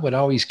because I would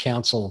always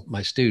counsel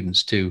my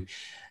students to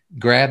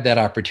grab that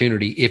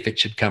opportunity if it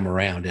should come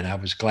around. And I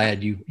was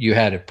glad you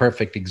had a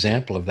perfect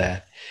example of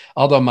that.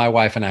 Although my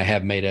wife and I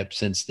have made up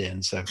since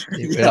then. So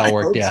it all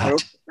worked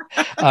out.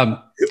 So.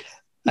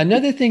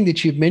 Another thing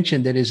that you've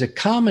mentioned that is a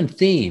common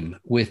theme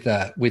with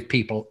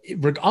people,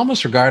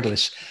 almost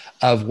regardless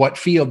of what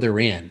field they're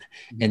in,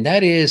 and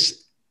that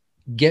is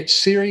get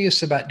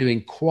serious about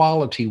doing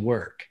quality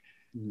work.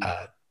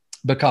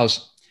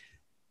 Because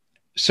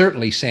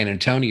certainly San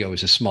Antonio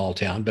is a small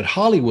town, but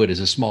Hollywood is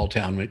a small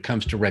town when it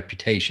comes to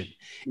reputation.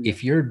 Yeah.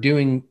 If you're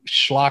doing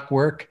schlock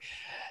work,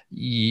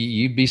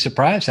 you'd be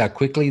surprised how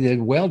quickly the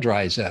well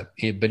dries up.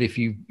 But if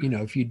you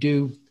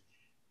do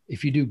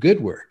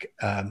good work,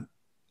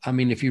 I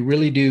mean, if you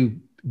really do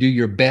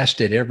your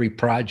best at every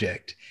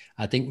project,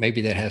 I think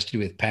maybe that has to do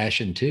with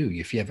passion too.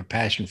 If you have a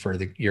passion for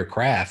your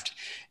craft,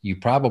 you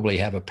probably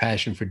have a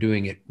passion for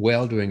doing it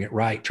well, doing it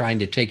right, trying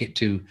to take it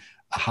to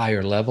a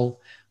higher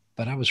level.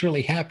 But I was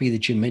really happy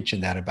that you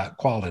mentioned that about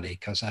quality,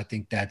 because I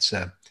think that's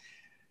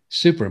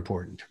super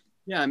important.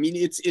 Yeah, I mean,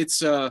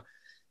 it's a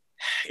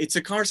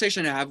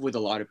conversation I have with a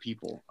lot of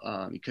people,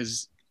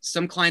 because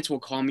some clients will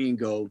call me and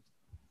go,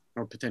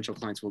 or potential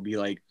clients will be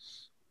like,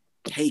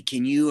 "Hey,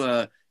 can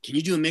you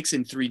do a mix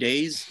in 3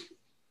 days?"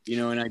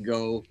 And I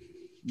go,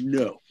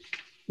 "No."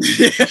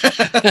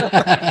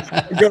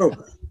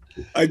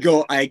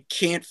 I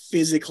can't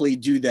physically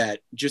do that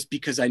just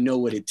because I know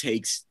what it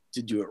takes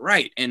to do it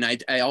right. And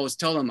I always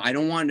tell them I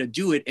don't want to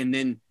do it, and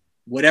then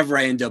whatever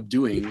I end up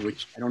doing,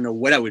 which I don't know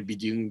what I would be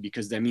doing,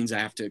 because that means I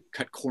have to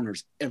cut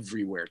corners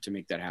everywhere to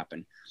make that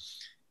happen.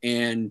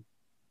 And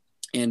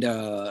and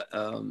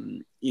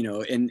then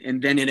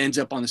it ends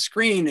up on the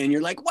screen, and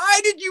you're like, why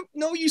did you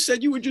know, you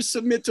said you would just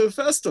submit to a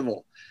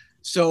festival?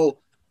 So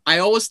I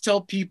always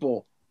tell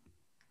people,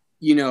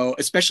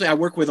 especially I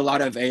work with a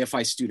lot of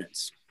AFI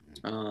students,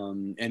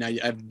 and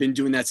I've been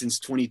doing that since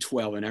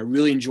 2012, and I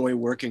really enjoy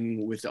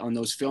working on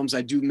those films.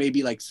 I do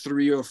maybe like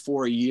 3 or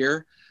 4 a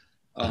year,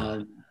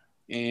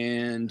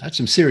 and that's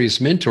some serious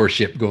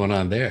mentorship going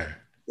on there.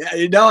 Yeah,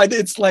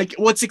 it's like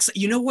what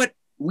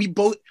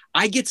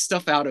I get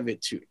stuff out of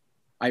it too.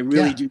 I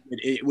really do,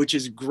 which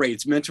is great.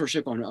 It's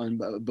mentorship on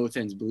both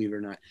ends, believe it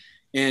or not.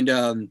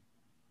 And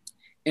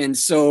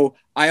so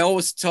I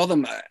always tell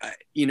them,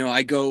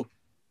 I go,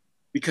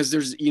 because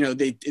there's,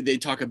 they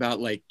talk about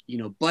like,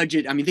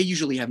 budget. I mean, they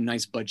usually have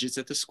nice budgets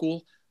at the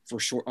school for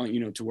short,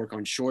 to work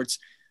on shorts.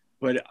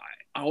 But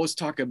I always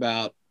talk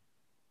about,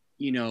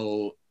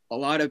 a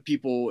lot of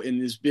people in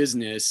this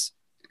business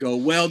go,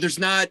 well, there's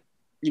not,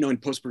 in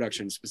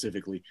post-production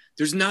specifically,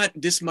 there's not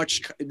this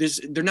much,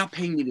 they're not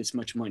paying me this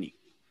much money.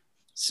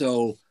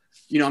 So,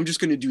 I'm just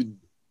going to do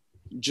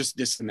just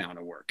this amount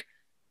of work.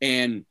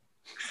 And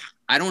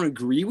I don't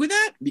agree with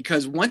that,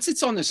 because once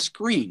it's on the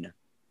screen,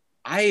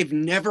 I have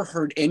never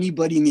heard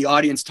anybody in the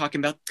audience talking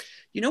about,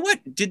 you know what,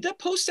 did that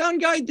post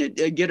sound guy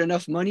get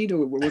enough money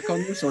to work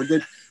on this? Or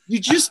you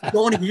just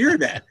don't hear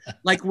that.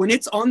 Like when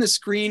it's on the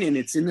screen and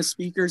it's in the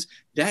speakers,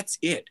 that's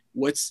it.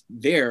 What's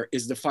there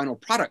is the final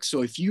product.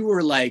 So if you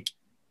were like,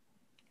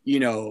 if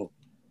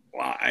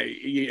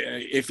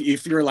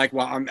you're like,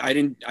 well, I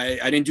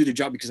didn't do the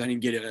job because I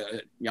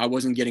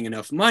wasn't getting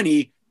enough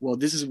money. Well,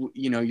 this is,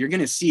 you're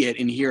going to see it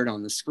and hear it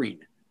on the screen.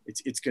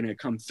 It's going to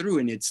come through.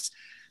 And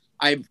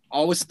I've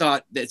always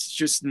thought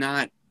that's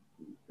not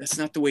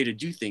the way to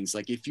do things.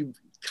 Like if you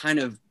kind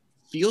of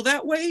feel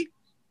that way,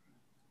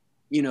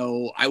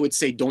 I would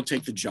say don't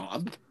take the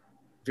job.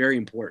 Very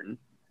important.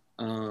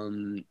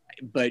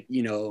 But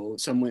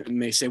someone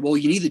may say, well,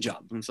 you need the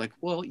job. And it's like,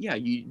 well, yeah,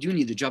 you do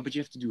need the job, but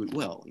you have to do it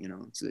well.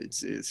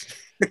 It's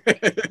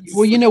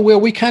well, Will,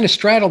 we kind of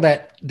straddle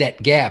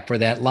that gap or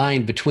that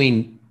line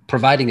between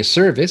providing a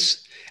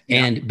service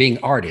and being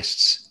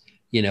artists.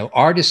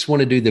 Artists want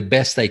to do the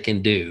best they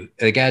can do.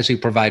 The guys who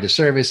provide a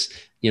service,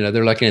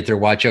 they're looking at their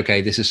watch. Okay,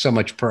 this is so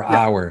much per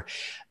hour.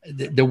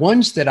 The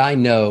ones that I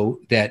know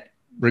that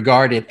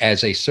regard it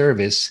as a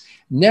service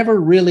never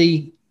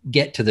really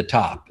get to the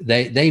top.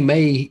 They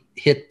may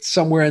hit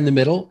somewhere in the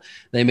middle.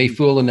 They may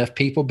fool enough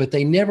people, but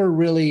they never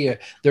really,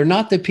 they're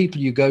not the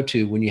people you go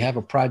to when you have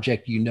a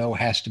project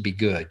has to be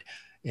good.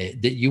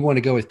 That you want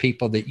to go with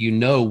people that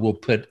will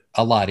put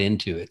a lot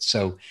into it.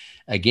 So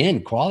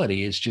again,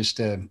 quality is just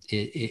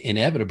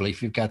inevitably,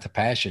 if you've got the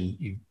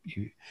passion,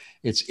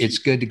 it's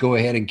good to go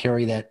ahead and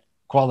carry that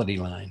quality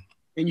line.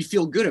 And you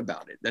feel good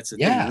about it. That's the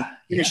thing.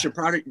 You finish your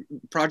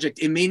project.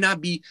 It may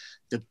not be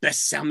the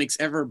best sound mix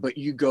ever, but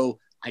you go,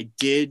 I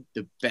did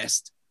the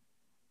best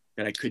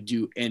that I could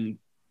do, and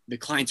the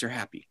clients are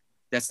happy.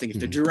 That's the thing.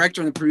 If the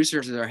director and the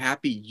producers are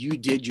happy, you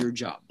did your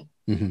job.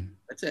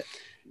 That's it.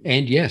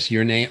 And yes,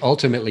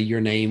 ultimately your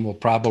name will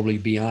probably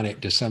be on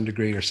it to some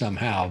degree or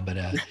somehow. But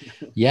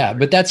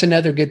but that's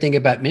another good thing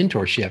about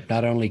mentorship.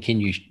 Not only can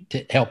you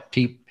help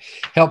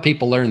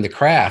people learn the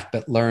craft,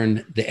 but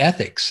learn the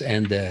ethics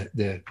and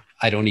the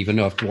I don't even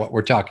know if what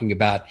we're talking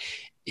about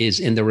is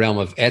in the realm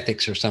of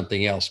ethics or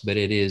something else, but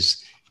it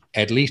is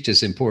at least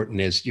as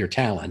important as your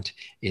talent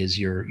is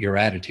your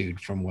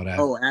attitude. From what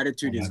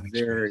attitude is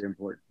very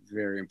important.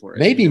 Very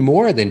important. Maybe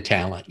more than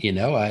talent,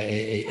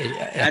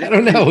 I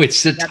don't know.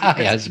 It's the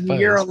tie, I suppose. You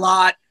hear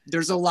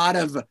there's a lot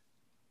of,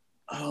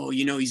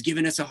 he's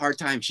giving us a hard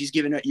time. She's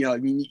giving it,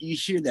 you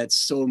hear that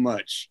so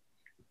much,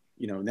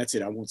 and that's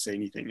it. I won't say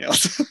anything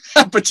else,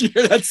 but you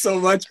hear that so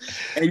much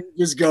and you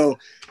just go,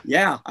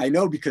 yeah, I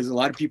know, because a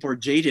lot of people are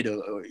jaded,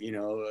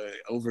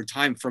 over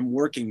time from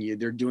working.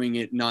 They're doing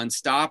it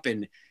nonstop.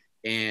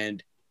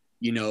 And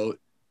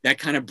that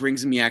kind of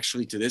brings me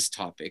actually to this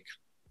topic.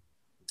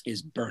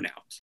 is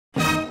burnout,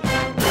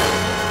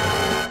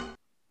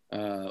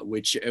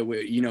 which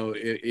you know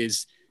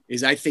is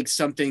I think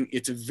something,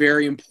 it's a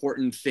very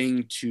important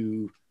thing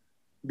to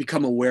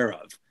become aware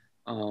of,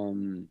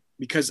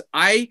 because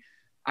I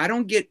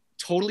don't get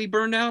totally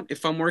burned out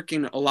if I'm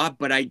working a lot,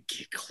 but I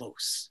get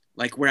close,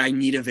 like where I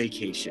need a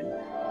vacation.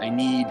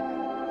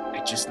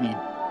 I just need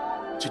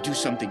to do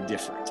something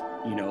different,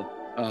 you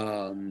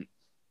know.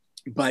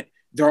 But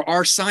there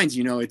are signs,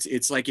 you know.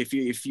 It's like if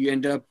you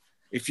end up,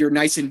 if you're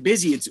nice and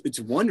busy, it's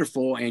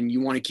wonderful, and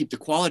you want to keep the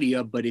quality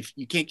up. But if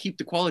you can't keep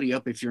the quality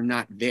up if you're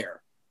not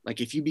there, like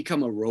if you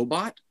become a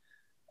robot,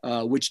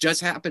 which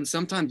does happen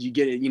sometimes, you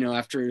get it, you know,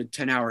 after a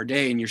 10-hour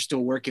day and you're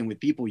still working with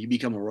people, you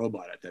become a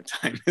robot at that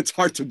time. It's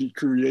hard to be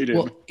creative.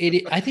 Well,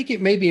 I think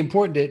it may be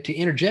important to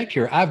interject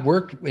here. I've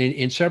worked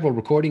in several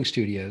recording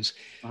studios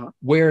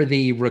where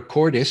the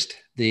recordist,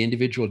 the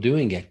individual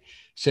doing it,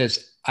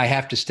 says, I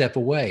have to step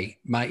away.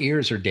 My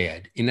ears are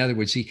dead. In other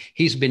words,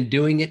 he's been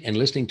doing it and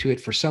listening to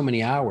it for so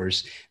many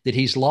hours that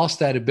he's lost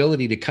that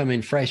ability to come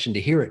in fresh and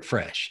to hear it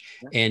fresh.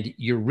 Yeah. And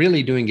you're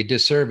really doing a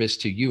disservice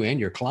to you and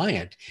your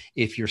client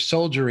if you're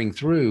soldiering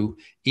through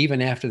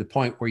even after the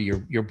point where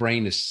your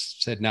brain has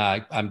said, no,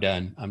 I'm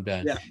done. I'm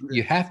done. Yeah.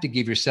 You have to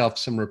give yourself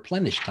some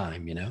replenish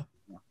time, you know?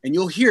 And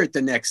you'll hear it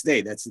the next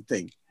day. That's the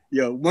thing.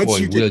 You know, once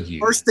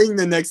first thing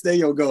the next day,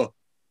 you'll go,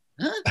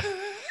 huh?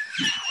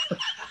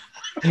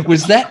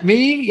 Was that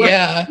me?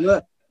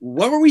 Yeah.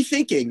 What were we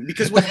thinking?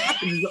 Because what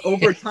happens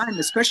over time,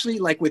 especially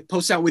like with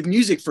post sound, with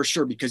music for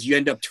sure, because you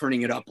end up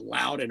turning it up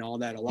loud and all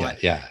that a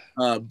lot. Yeah.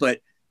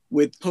 But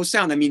with post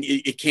sound, I mean,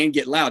 it can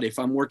get loud. If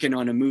I'm working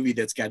on a movie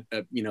that's got,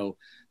 you know,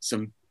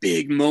 some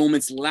big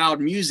moments,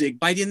 loud music,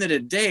 by the end of the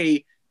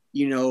day,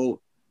 you know,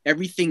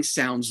 everything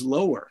sounds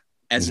lower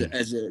as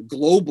a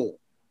global,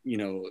 you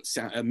know,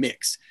 a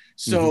mix.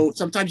 So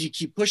sometimes you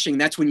keep pushing.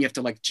 That's when you have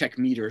to like check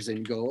meters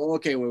and go, oh,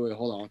 okay, wait,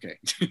 hold on. Okay.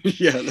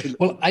 Yeah.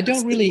 Well, I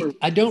don't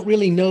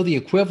really know the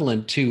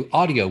equivalent to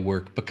audio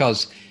work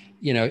because,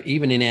 you know,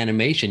 even in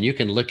animation, you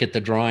can look at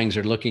the drawings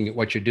or looking at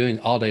what you're doing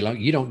all day long.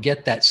 You don't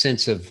get that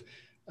sense of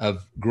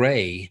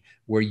gray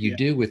where you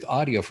do with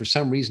audio. For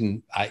some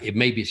reason, it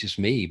maybe it's just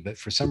me, but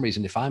for some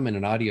reason, if I'm in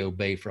an audio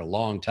bay for a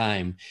long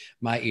time,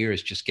 my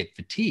ears just get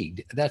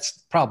fatigued. That's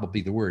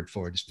probably the word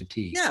for it, is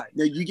fatigue. Yeah,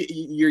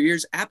 your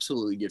ears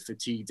absolutely get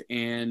fatigued,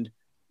 and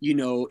you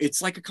know,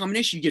 it's like a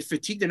combination. You get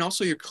fatigued, and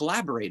also you're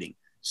collaborating.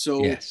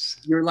 So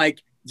you're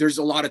like, there's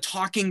a lot of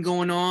talking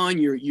going on.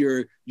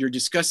 You're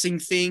discussing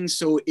things.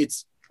 So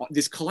it's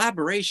this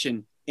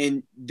collaboration.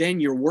 And then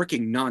you're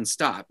working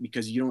nonstop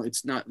because you don't,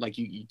 it's not like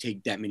you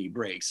take that many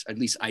breaks. At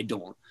least I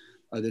don't,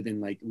 other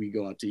than like we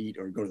go out to eat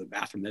or go to the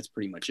bathroom. That's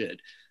pretty much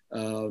it.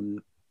 You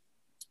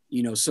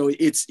know, so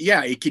it's,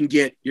 yeah, it can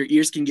get, your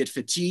ears can get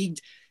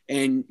fatigued.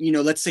 And, you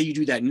know, let's say you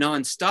do that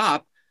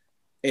nonstop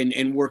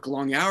and work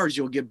long hours,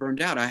 you'll get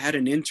burned out. I had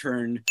an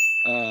intern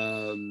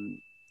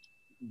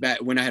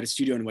back when I had a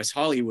studio in West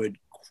Hollywood,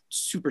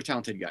 super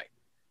talented guy,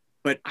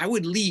 but I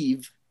would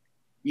leave,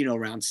 you know,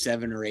 around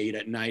 7 or 8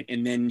 at night.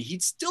 And then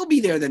he'd still be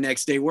there the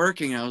next day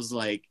working. I was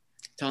like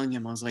telling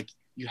him, I was like,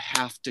 you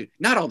have to,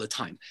 not all the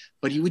time,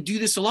 but he would do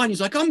this a lot. And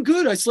he's like, I'm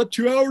good. I slept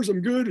 2 hours.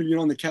 I'm good. And, you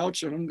know, on the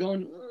couch, and I'm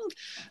going,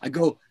 I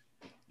go,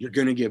 you're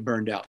going to get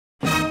burned out.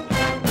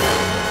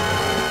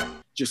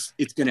 Just,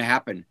 it's going to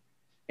happen.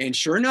 And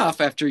sure enough,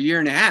 after a year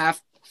and a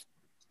half,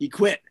 he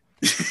quit.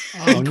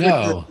 Oh,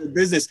 no. The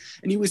business.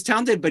 And he was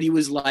talented, but he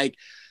was like,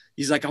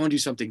 he's like, I want to do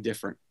something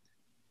different.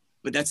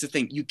 But that's the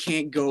thing. You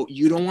can't go,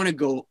 you don't want to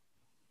go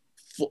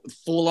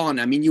full on.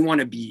 I mean, you want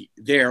to be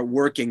there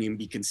working and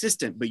be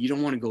consistent, but you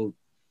don't want to go,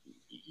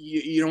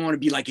 you don't want to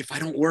be like, if I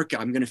don't work,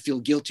 I'm going to feel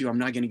guilty, or I'm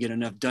not going to get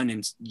enough done.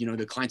 And, you know,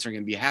 the clients aren't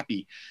going to be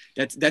happy.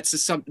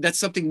 That's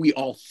something we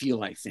all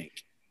feel, I think.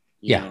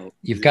 You know,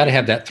 you've got to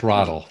have that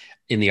throttle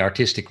in the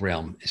artistic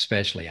realm,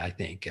 especially, I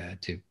think,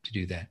 to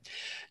do that.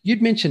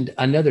 You'd mentioned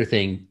another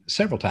thing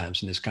several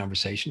times in this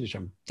conversation, which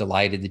I'm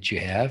delighted that you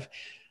have,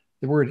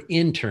 the word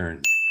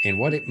intern. And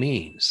what it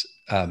means,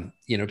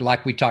 you know,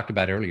 like we talked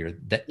about earlier,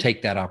 that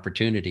take that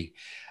opportunity.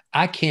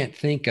 I can't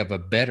think of a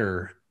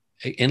better,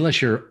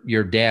 unless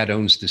your dad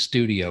owns the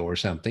studio or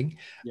something,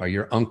 or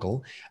your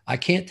uncle, I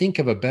can't think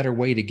of a better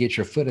way to get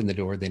your foot in the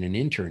door than an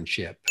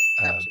internship.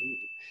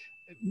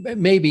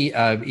 Maybe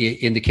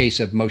in the case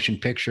of motion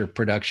picture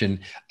production,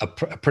 a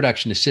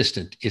production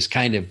assistant is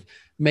kind of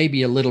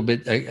maybe a little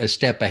bit a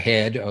step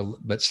ahead,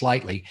 but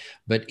slightly.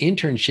 But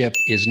internship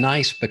is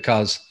nice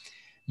because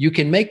you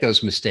can make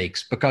those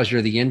mistakes because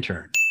you're the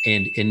intern,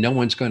 and no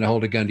one's going to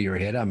hold a gun to your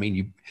head. I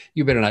mean,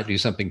 you better not do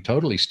something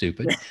totally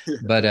stupid.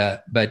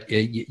 But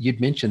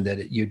you'd mentioned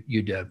that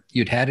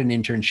you'd had an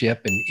internship,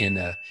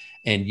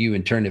 and you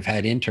in turn have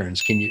had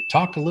interns. Can you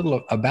talk a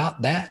little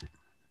about that?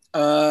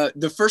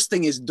 The first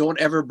thing is, don't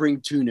ever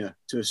bring tuna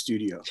to a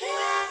studio.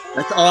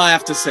 That's all I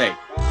have to say,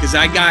 because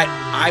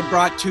I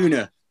brought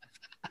tuna.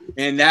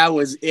 And that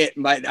was it.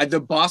 The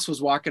boss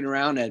was walking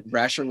around at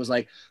Brasher, was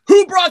like,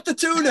 "Who brought the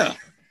tuna?"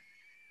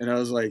 And I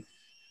was like,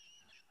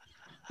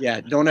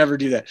 yeah, don't ever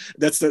do that.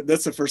 That's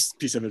the first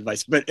piece of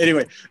advice. But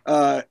anyway,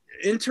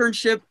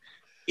 internship,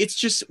 it's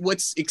just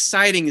what's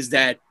exciting is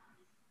that,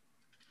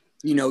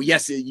 you know,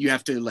 yes, you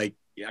have to like,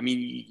 I mean,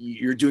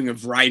 you're doing a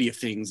variety of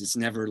things. It's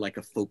never like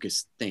a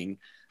focused thing,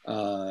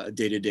 a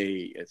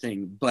day-to-day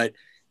thing, but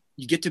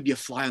you get to be a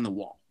fly on the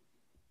wall,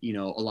 you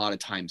know, a lot of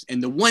times.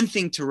 And the one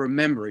thing to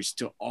remember is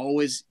to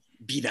always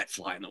be that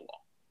fly on the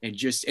wall,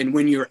 and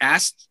when you're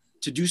asked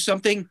to do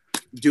something,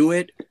 do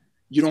it.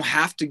 You don't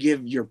have to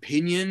give your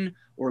opinion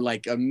or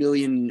like a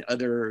million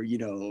other, you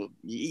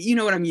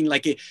know what I mean?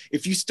 Like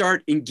if you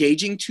start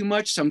engaging too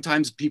much,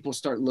 sometimes people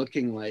start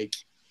looking like,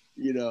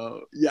 you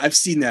know, yeah, I've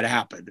seen that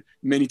happen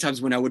many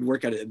times when I would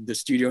work at the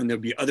studio and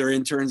there'd be other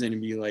interns and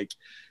it'd be like,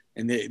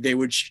 and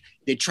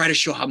they try to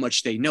show how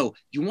much they know.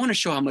 You want to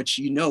show how much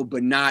you know,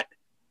 but not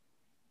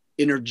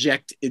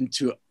interject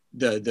into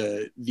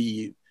the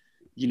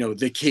you know,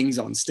 the kings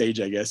on stage,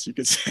 I guess you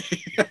could say.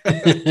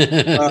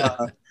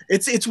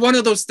 It's one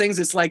of those things.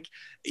 It's like,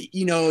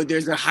 you know,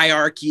 there's a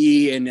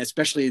hierarchy, and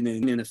especially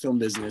in the film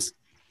business,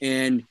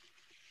 and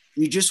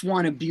you just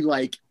want to be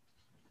like,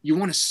 you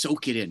want to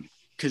soak it in,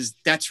 because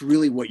that's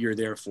really what you're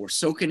there for,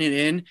 soaking it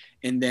in,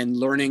 and then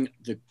learning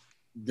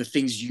the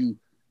things you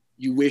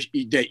wish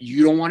that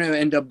you don't want to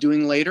end up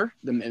doing later,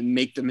 and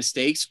make the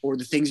mistakes, or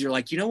the things you're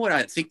like, you know what,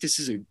 I think this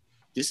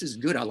is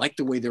good. I like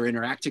the way they're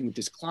interacting with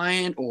this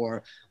client,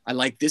 or I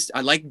like this.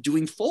 I like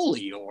doing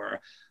Foley,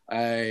 or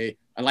I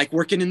like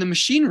working in the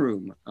machine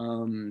room,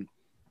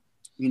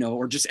 you know,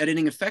 or just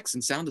editing effects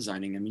and sound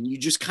designing. I mean, you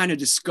just kind of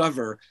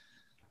discover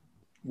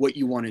what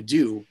you want to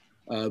do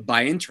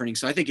by interning.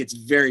 So I think it's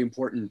very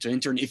important to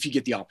intern if you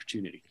get the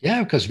opportunity.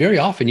 Yeah, because very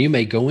often you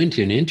may go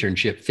into an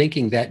internship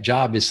thinking that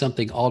job is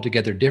something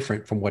altogether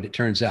different from what it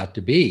turns out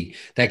to be.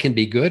 That can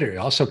be good, or it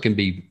also can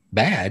be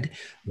bad.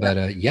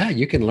 But yeah,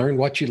 you can learn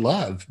what you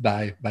love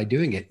by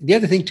doing it. The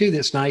other thing too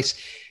that's nice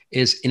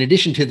is, in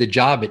addition to the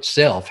job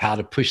itself, how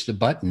to push the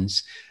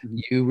buttons,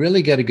 you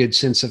really get a good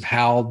sense of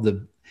how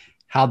the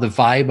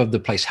vibe of the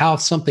place, how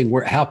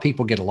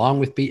people get along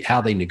with people,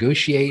 how they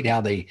negotiate, how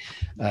they,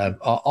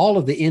 all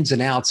of the ins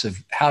and outs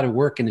of how to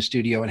work in a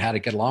studio and how to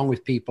get along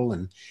with people.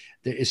 And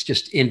it's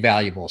just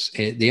invaluable.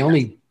 The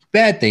only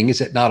bad thing is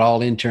that not all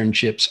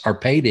internships are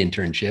paid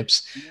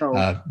internships.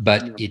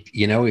 But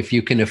you know, if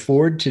you can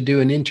afford to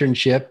do an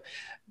internship,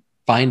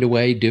 find a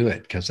way, do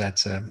it. Cause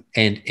that's,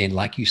 and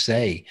like you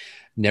say,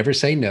 never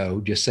say no.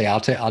 Just say, I'll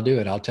do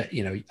it. I'll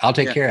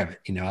take care of it.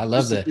 You know, I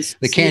love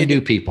the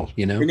can-do people,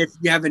 you know. And if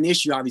you have an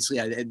issue, obviously,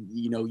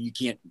 you know, you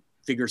can't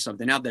figure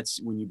something out. That's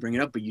when you bring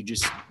it up, but you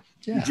just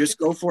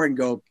go for it and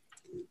go,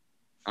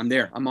 I'm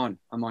there. I'm on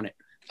it.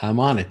 I'm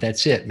on it.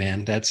 That's it,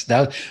 man.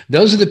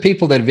 Those are the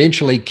people that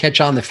eventually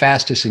catch on the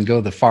fastest and go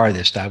the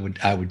farthest, I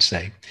would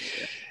say.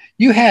 Yeah.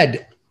 You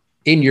had,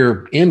 in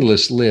your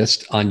endless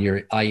list on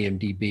your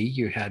IMDb,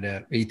 you had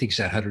I think it's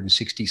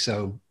 160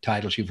 so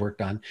titles you've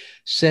worked on.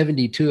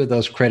 72 of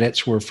those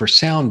credits were for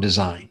sound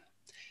design.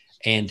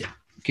 And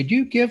could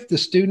you give the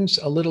students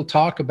a little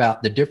talk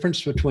about the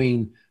difference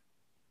between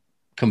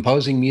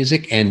composing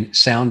music and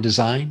sound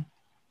design?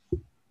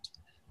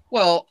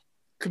 Well,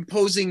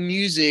 composing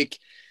music,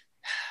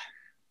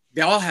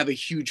 they all have a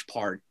huge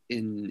part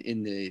in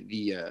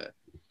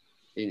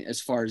as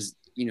far as,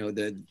 you know,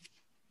 the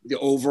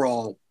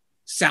overall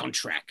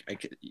soundtrack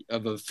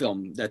of a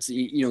film, that's,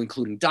 you know,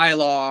 including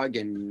dialogue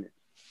and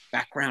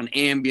background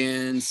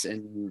ambience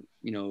and,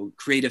 you know,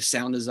 creative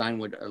sound design,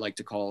 what I like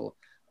to call,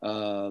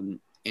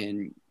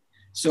 and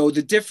so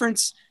the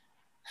difference,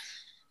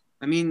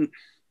 I mean,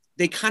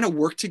 they kind of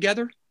work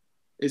together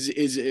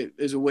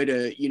is a way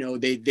to, you know,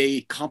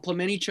 they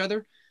complement each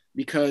other,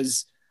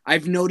 because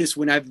I've noticed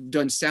when I've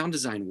done sound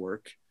design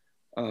work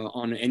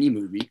on any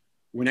movie,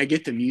 when I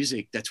get the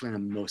music, that's when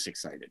I'm most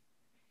excited.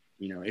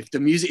 You know, if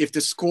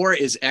the score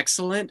is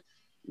excellent,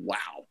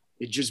 wow,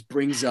 it just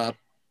brings up,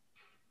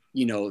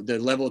 you know,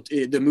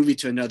 the movie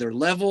to another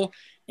level.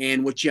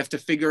 And what you have to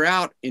figure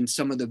out in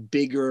some of the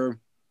bigger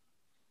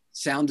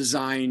sound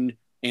design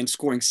and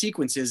scoring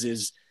sequences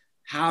is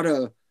how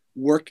to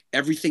work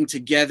everything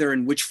together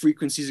and which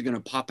frequencies are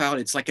going to pop out.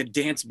 It's like a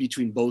dance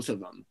between both of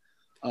them,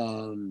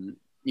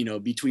 you know,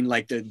 between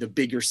like the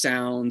bigger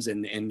sounds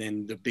and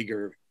then the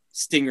bigger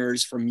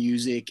stingers from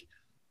music.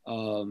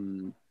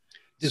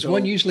 Does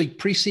one usually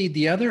precede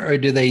the other, or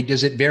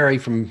does it vary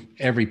from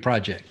every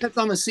project? Depends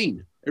on the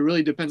scene. It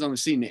really depends on the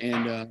scene.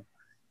 And,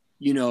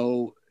 you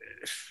know,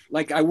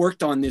 like I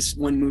worked on this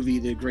one movie,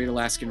 The Great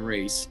Alaskan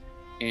Race,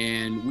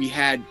 and we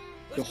had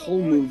the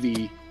whole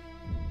movie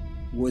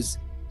was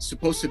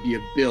supposed to be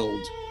a build,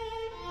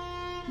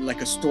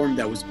 like a storm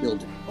that was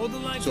building.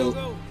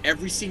 So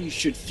every scene you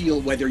should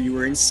feel, whether you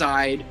were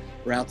inside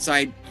or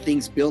outside,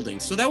 things building.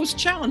 So that was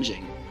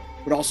challenging,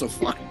 but also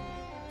fun.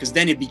 Because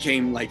then it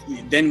became like,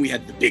 then we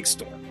had the big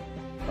storm.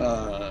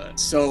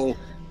 So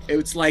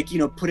it's like, you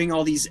know, putting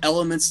all these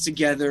elements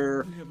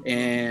together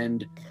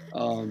and,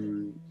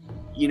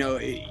 you know,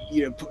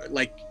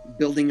 like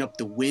building up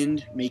the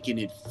wind, making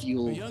it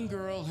feel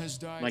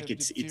like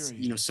it's,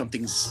 you know,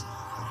 something's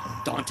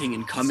daunting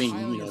and coming,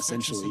 you know,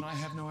 essentially.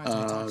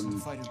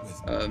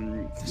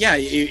 Yeah,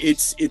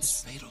 it's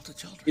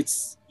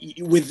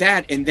with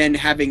that, and then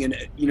having an,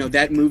 you know,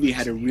 that movie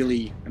had a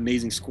really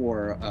amazing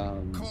score. I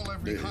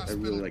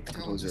really like the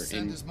composer,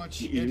 and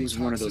it was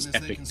one of those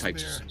epic type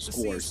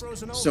scores.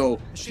 So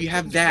if you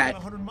have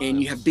that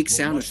and you have big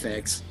sound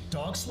effects,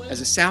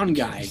 as a sound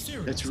guy,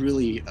 that's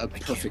really a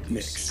perfect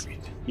mix.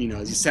 You know,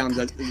 as a sound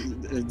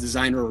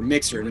designer or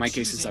mixer, in my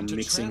case, it's I'm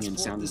mixing and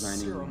sound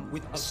designing.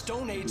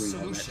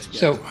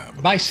 So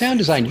by sound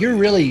design, you're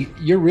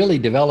really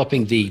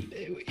developing the,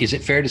 is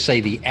it fair to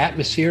say, the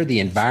atmosphere, the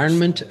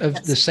environment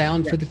of the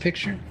sound for the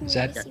picture? Is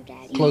that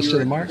close to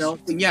the mark?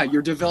 Yeah,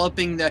 you're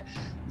developing the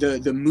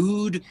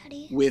mood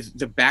with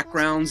the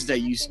backgrounds that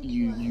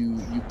you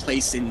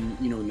place in,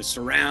 you know, in the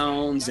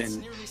surrounds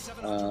and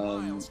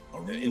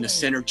in the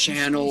center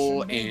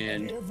channel,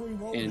 and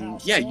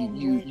yeah,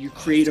 you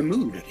create a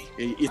mood.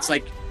 It's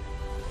like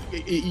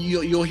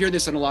you'll hear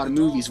this in a lot of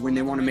movies when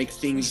they want to make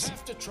things,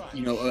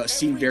 you know,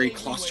 seem very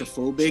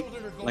claustrophobic.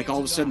 Like all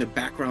of a sudden the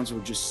backgrounds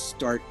will just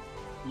start.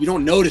 You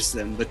don't notice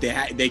them, but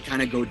they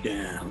kind of go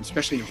down,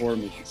 especially in horror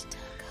movies.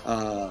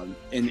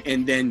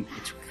 And then.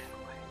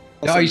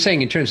 Now, are you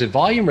saying in terms of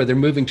volume, or they're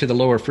moving to the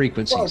lower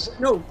frequencies?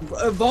 Well,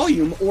 no,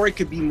 volume, or it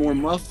could be more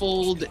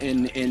muffled,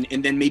 and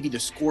then maybe the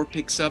score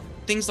picks up,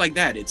 things like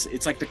that.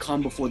 It's like the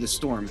calm before the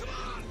storm,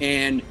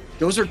 and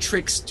those are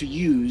tricks to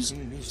use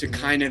to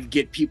kind of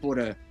get people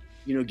to,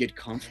 you know, get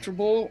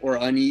comfortable or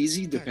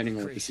uneasy depending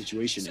on what the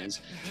situation is.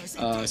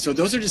 So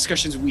those are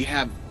discussions we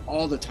have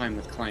all the time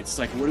with clients. It's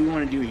like, what do we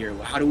want to do here?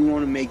 How do we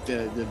want to make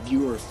the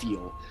viewer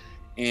feel?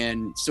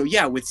 And so,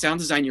 yeah, with sound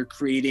design, you're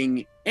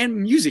creating, and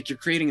music, you're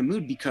creating a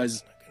mood,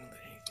 because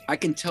I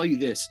can tell you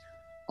this,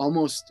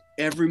 almost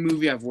every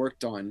movie I've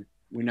worked on,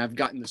 when I've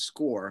gotten the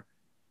score,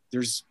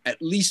 there's at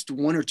least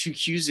one or two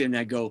cues in, and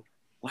I go,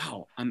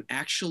 wow,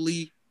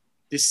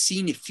 this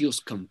scene, it feels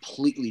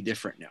completely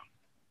different now.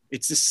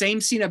 It's the same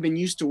scene I've been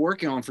used to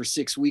working on for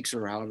 6 weeks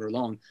or however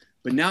long,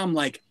 but now I'm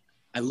like,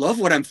 I love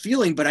what I'm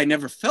feeling, but I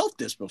never felt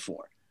this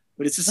before.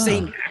 But it's the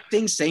same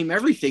acting, same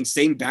everything,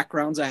 same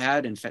backgrounds I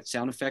had and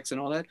sound effects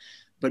and all that.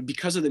 But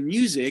because of the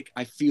music,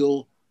 I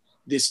feel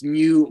this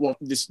new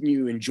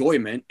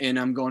enjoyment, and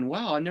I'm going,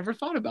 wow, I never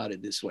thought about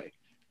it this way.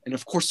 And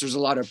of course, there's a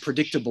lot of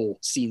predictable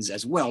scenes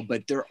as well,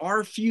 but there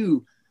are a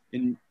few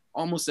in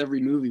almost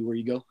every movie where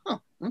you go,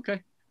 oh,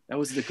 okay, that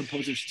was the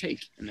composer's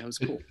take, and that was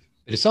cool.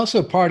 It's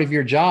also part of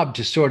your job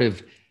to sort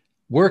of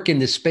work in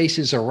the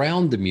spaces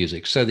around the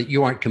music, so that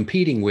you aren't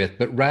competing with,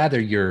 but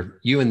rather you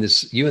and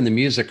the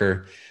music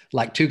are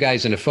like two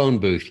guys in a phone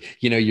booth.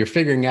 You know, you're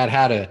figuring out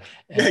how to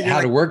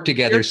work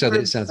together so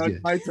that it sounds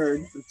good. My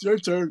turn. It's your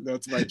turn.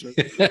 That's my turn.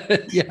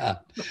 Yeah,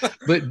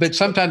 but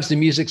sometimes the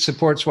music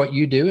supports what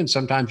you do, and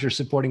sometimes you're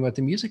supporting what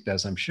the music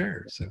does, I'm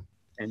sure. So,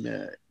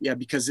 and yeah,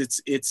 because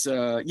that's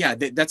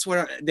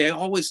what they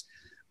always.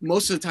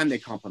 Most of the time, they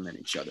complement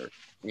each other,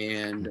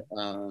 and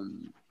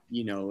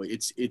you know,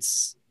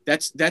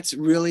 that's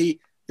really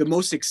the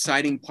most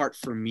exciting part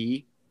for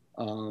me.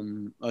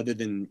 Other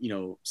than, you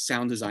know,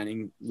 sound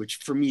designing, which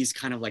for me is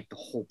kind of like the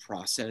whole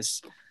process,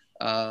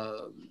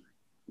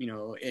 you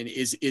know, and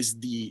is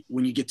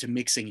when you get to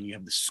mixing and you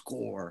have the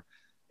score,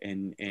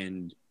 and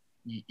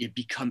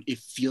it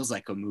feels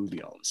like a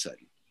movie all of a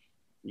sudden.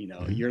 You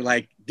know, you're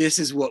like, this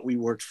is what we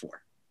worked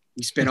for.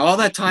 We spent all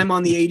that time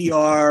on the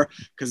ADR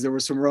because there were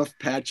some rough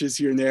patches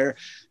here and there,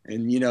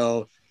 and you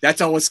know,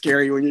 that's always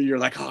scary when you're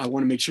like, oh, I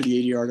want to make sure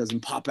the ADR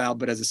doesn't pop out.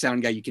 But as a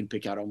sound guy, you can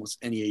pick out almost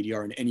any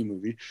ADR in any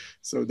movie.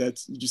 So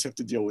you just have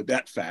to deal with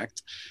that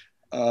fact.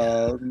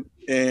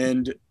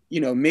 And,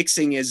 you know,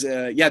 mixing is,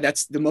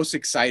 that's the most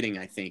exciting,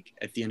 I think,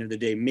 at the end of the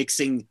day,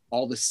 mixing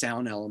all the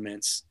sound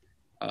elements.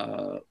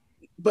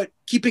 But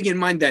keeping in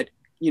mind that,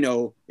 you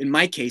know, in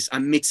my case,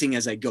 I'm mixing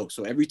as I go.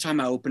 So every time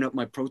I open up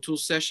my Pro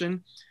Tools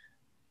session,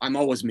 I'm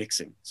always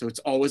mixing. So it's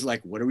always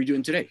like, what are we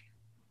doing today?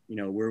 You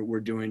know, we're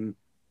doing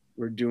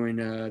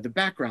the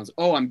backgrounds.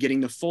 Oh, I'm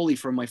getting the Foley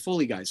from my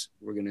Foley guys.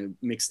 We're going to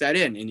mix that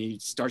in. And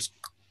it starts,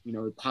 you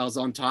know, it piles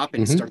on top,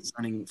 and it starts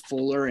sounding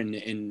fuller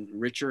and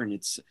richer.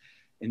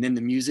 And then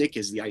the music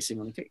is the icing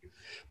on the cake.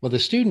 Well, the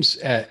students,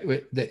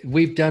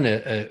 we've done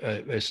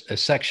a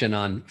section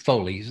on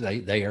Foleys.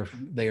 They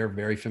are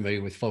very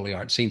familiar with Foley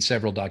art, seen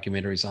several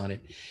documentaries on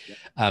it.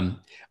 Yeah.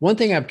 One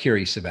thing I'm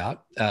curious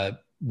about,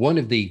 one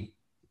of the,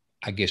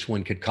 I guess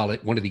one could call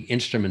it, one of the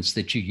instruments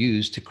that you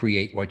use to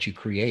create what you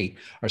create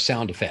are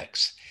sound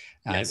effects.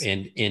 Yes.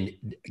 And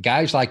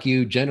guys like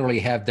you generally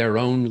have their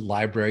own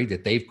library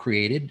that they've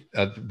created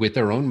with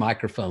their own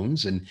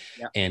microphones, and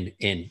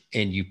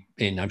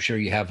I'm sure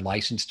you have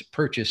licensed,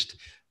 purchased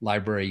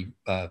library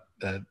plenty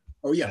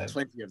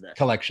of that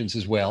collections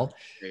as well.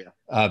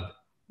 Yeah.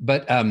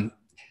 But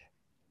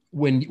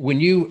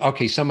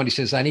when somebody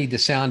says, I need the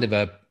sound of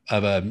a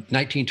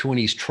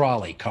 1920s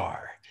trolley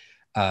car.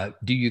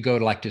 Do you go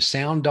to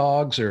Sound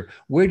Dogs, or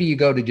where do you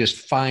go to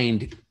just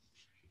find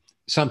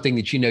something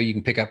that you know you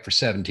can pick up for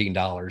 $17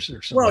 or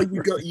something? Well,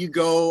 you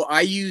go.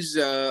 I use.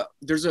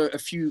 There's a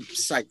few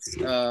sites.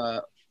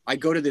 I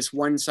go to this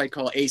one site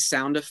called A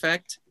Sound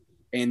Effect,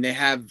 and they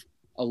have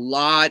a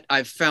lot.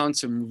 I've found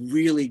some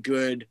really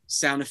good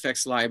sound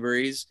effects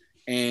libraries,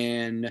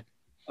 and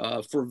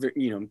for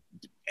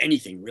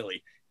anything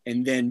really.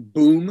 And then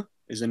Boom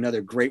is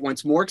another great one.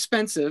 It's more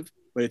expensive,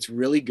 but it's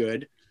really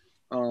good.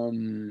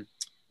 And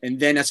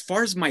then as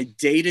far as my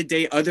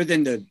day-to-day, other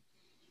than the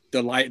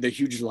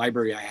huge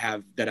library I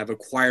have that I've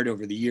acquired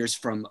over the years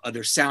from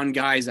other sound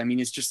guys, I mean,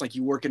 it's just like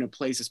you work in a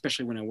place,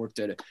 especially when I worked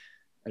at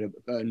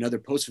another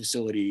post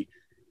facility,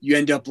 you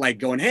end up like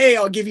going, hey,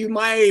 I'll give you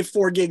my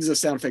 4 gigs of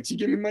sound effects. You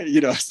give me my,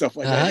 stuff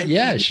like that. Hey,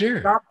 yeah,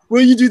 sure.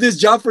 Will you do this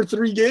job for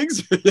 3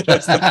 gigs?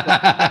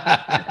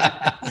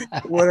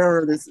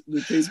 Whatever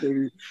the case may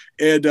be.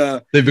 And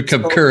they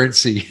become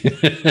currency.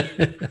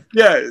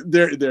 Yeah,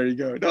 there you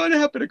go. No, it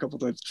happened a couple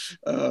times,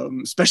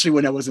 especially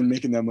when I wasn't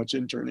making that much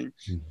interning.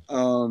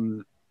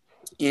 And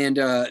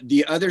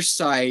the other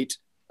site,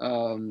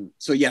 so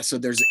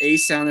there's A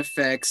Sound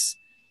Effects,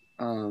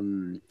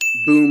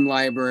 Boom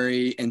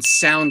Library, and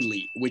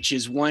Soundly, which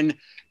is one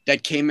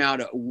that came out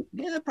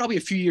probably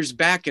a few years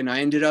back, and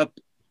I ended up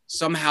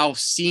somehow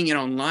seeing it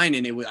online,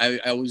 and it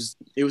was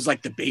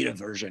like the beta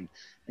version.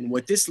 And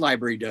what this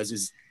library does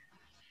is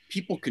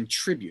people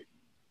contribute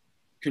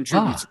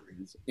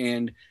things,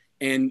 and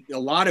a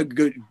lot of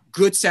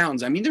good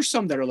sounds. I mean, there's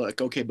some that are like,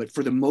 okay, but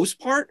for the most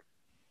part,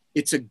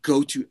 it's a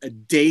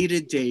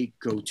day-to-day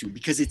go-to,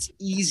 because it's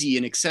easy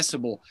and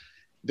accessible.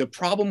 The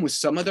problem with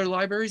some other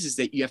libraries is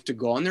that you have to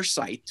go on their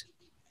site,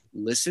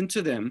 listen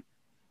to them,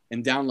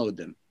 and download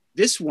them.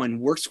 This one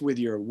works with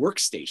your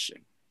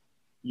workstation,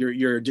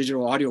 your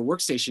digital audio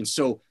workstation.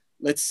 So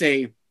let's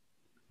say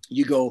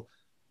you go,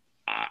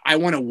 I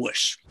want a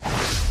whoosh.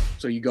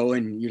 So you go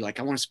in, you're like,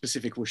 I want a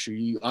specific whoosh.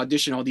 You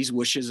audition all these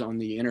whooshes on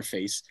the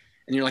interface,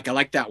 and you're like, I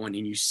like that one.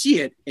 And you see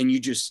it, and you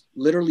just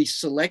literally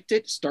select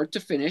it, start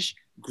to finish,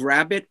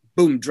 grab it,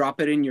 boom,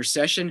 drop it in your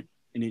session,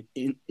 and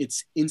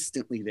it's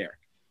instantly there.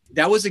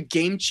 That was a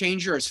game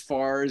changer as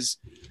far as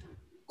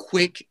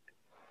quick,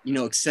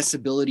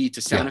 accessibility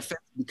to sound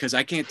effects, because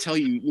I can't tell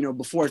you,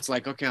 before it's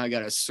like, okay, I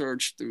got to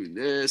search through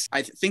this.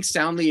 I think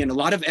Soundly and a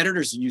lot of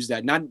editors use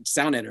that, not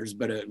sound editors,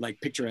 but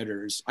like picture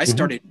editors. I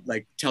started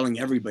like telling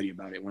everybody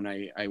about it when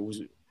I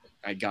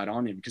got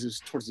on it, because it was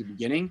towards the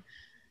beginning,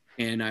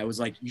 and I was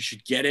like, you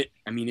should get it.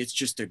 I mean, it's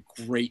just a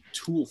great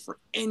tool for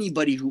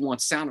anybody who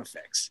wants sound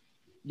effects.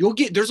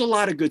 There's a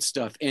lot of good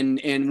stuff.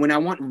 And when I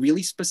want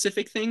really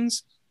specific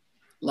things,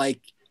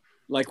 like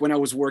when I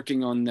was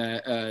working on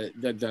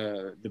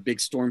the big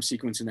storm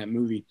sequence in that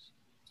movie,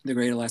 The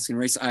Great Alaskan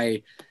Race,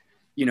 I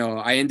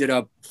ended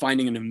up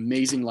finding an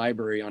amazing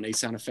library on A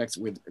Sound Effects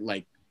with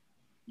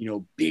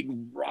big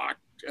rock,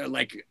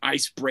 like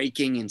ice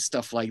breaking and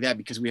stuff like that,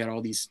 because we had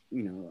all these,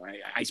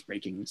 ice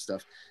breaking and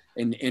stuff.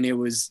 And it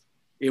was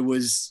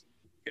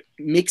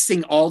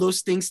mixing all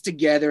those things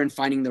together and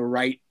finding the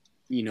right,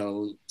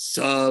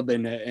 sub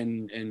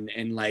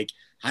and like,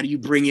 how do you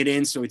bring it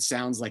in so it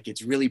sounds like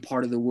it's really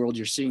part of the world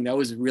you're seeing? That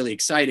was really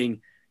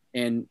exciting.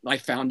 And I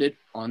found it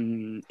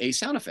on A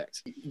Sound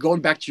Effects.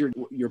 Going back to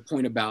your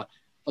point about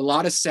a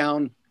lot of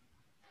sound,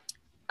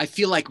 I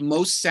feel like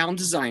most sound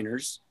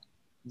designers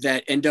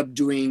that end up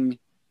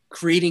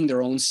creating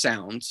their own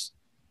sounds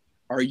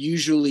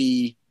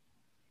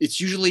it's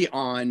usually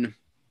on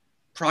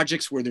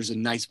projects where there's a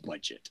nice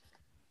budget.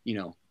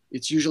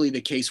 It's usually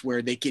the case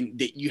where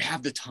that you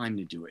have the time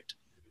to do it.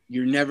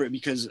 You're never,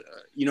 because,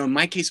 in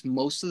my case,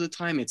 most of the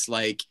time it's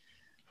like,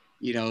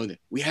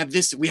 we have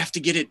this, we have to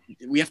get it,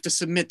 we have to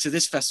submit to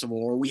this festival,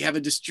 or we have a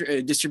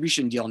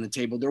distribution deal on the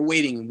table. They're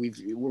waiting,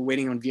 we're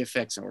waiting on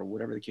VFX or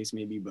whatever the case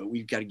may be, but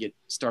we've got to get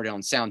started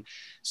on sound.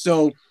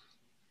 So,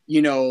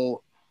 you're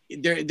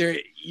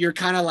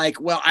kind of like,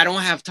 well, I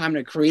don't have time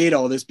to create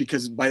all this,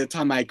 because by the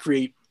time I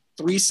create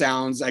 3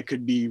 sounds, I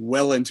could be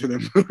well into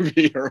the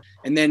movie.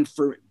 And then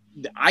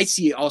I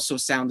see also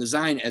sound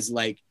design as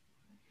like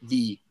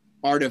the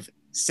art of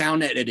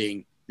sound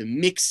editing, the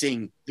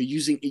mixing, the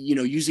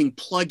using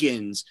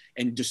plugins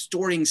and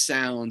distorting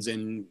sounds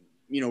and,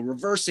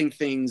 reversing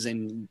things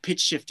and pitch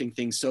shifting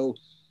things. So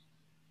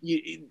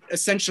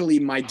essentially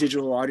my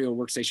digital audio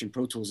workstation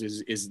Pro Tools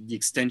is the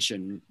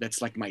extension.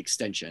 That's like my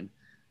extension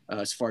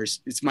as far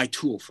as it's my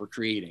tool for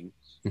creating.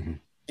 Mm-hmm.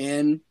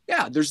 And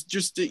yeah, there's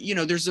just,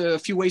 there's a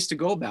few ways to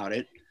go about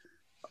it.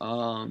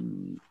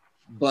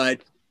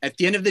 But at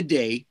the end of the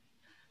day,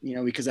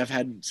 because I've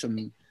had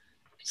some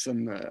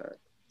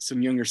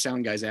younger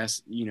sound guys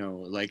ask,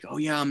 like, oh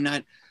yeah, I'm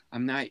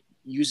not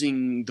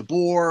using the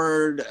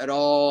board at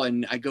all.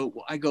 And I go,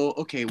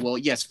 okay, well,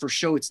 yes, for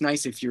show, it's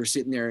nice if you're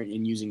sitting there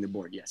and using the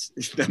board. Yes,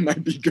 that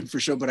might be good for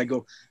show. But I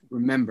go,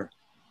 remember,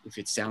 if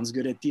it sounds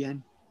good at the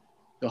end,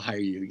 they'll hire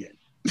you again.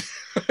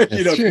 If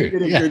you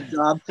did a good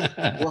job,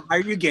 we'll hire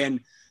you again.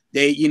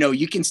 They,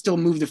 you can still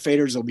move the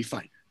faders. They'll be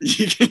fine.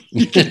 you can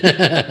you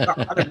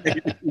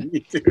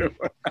to.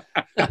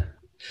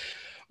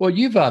 Well,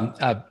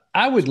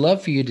 I would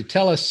love for you to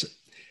tell us,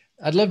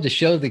 I'd love to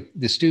show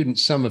the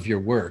students some of your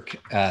work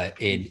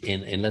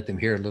and let them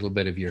hear a little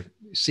bit of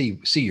see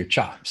your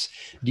chops.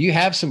 Do you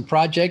have some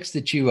projects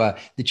that you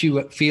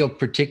feel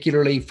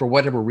particularly, for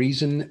whatever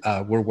reason,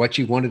 were what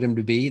you wanted them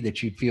to be,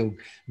 that you feel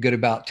good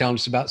about telling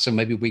us about? So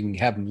maybe we can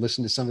have them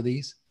listen to some of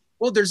these.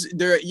 Well,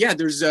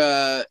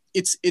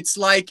 it's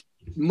like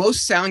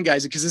most sound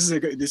guys, because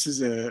this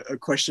is a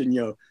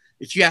question,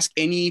 if you ask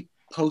any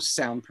post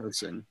sound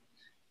person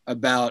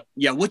about,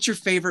 what's your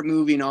favorite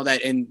movie and all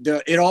that, and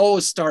it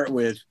always start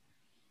with,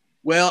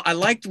 well, I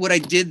liked what I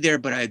did there,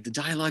 but the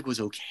dialogue was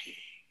okay.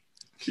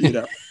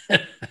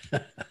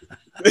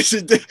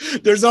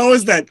 There's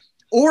always that,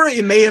 or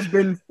it may have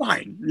been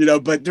fine,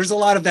 but there's a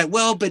lot of that.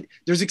 Well, but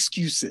there's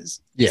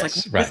excuses. Yes,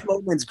 it's like, right. This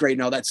moment's great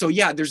and all that. So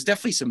yeah, there's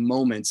definitely some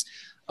moments.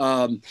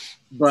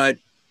 But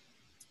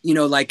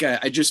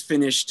I just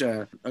finished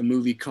a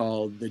movie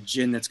called The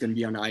Gin that's going to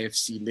be on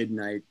IFC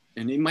midnight,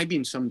 and it might be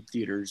in some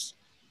theaters,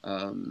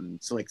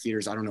 select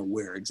theaters. I don't know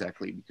where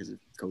exactly because of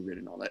COVID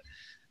and all that.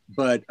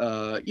 But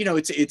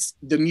it's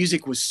the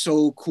music was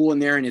so cool in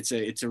there, and it's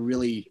a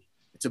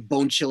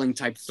bone chilling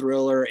type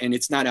thriller, and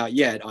it's not out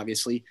yet,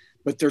 obviously,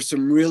 but there's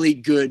some really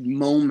good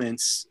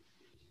moments,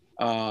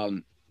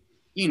 where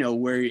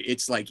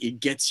it's like, it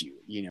gets you,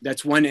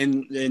 that's one.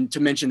 And to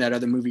mention that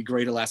other movie,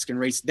 Great Alaskan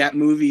Race, that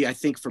movie, I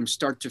think from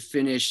start to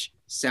finish,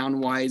 sound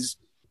wise,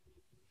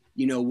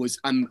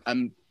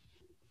 I'm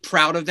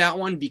proud of that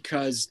one,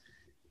 because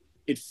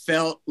it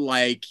felt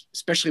like,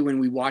 especially when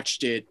we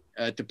watched it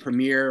at the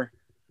premiere,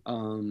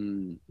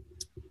 it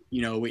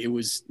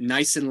was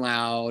nice and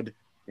loud.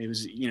 It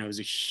was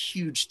a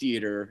huge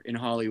theater in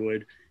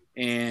Hollywood,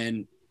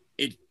 and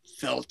it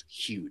felt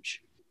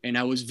huge. And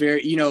I was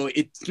very,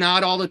 it's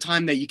not all the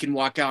time that you can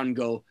walk out and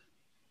go,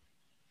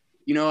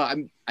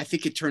 I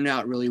think it turned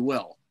out really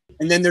well.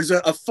 And then there's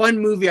a fun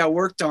movie I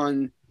worked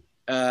on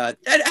that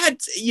had,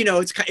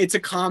 it's a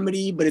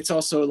comedy, but it's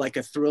also like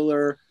a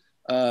thriller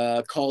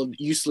called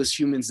Useless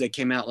Humans that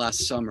came out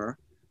last summer.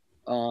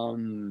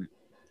 And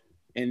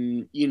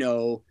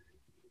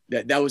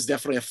that was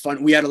definitely a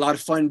fun. We had a lot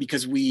of fun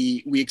because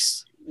we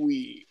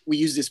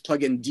use this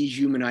plugin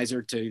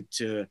Dehumanizer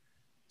to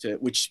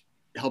which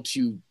helps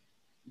you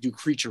do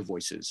creature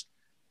voices.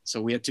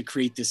 So we had to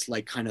create this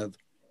like kind of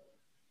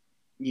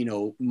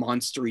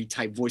monstery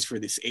type voice for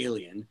this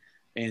alien.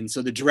 And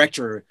so the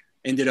director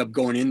ended up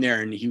going in there,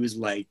 and he was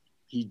like,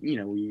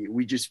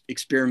 we just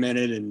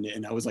experimented,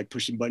 and I was like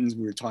pushing buttons.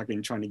 We were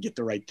talking, trying to get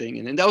the right thing,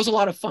 and then that was a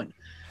lot of fun.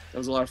 That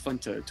was a lot of fun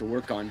to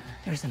work on.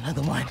 There's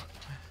another one.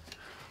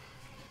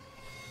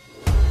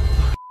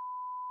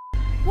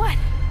 What?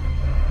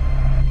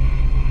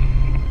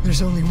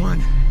 There's only one.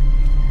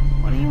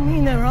 What do you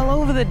mean? They're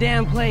all over the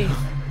damn place.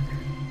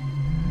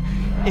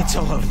 It's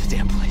all over the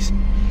damn place.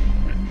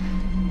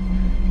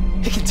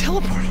 It can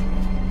teleport.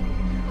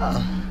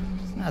 Oh,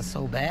 it's not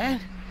so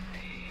bad.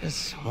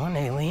 Just one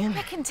alien.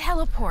 That can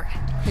teleport.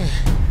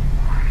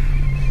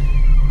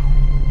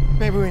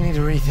 Maybe we need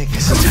to rethink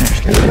this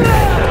entire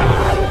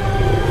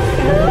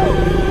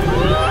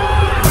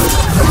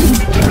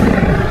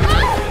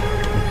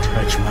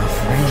Touch my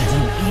friend,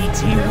 you E.T.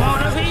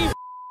 wannabe.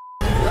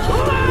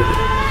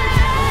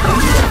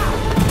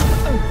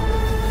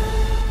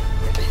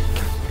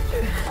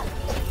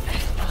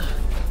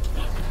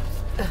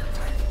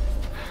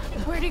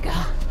 Where'd he go?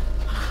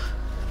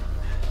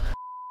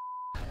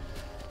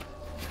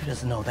 He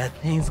doesn't know that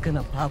thing's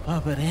gonna pop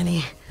up at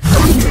any.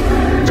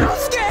 Jump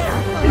scare!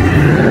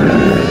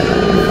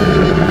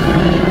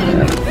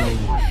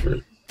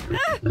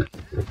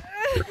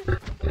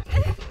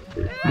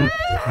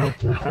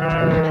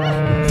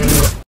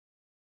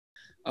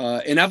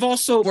 And I've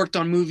also worked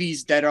on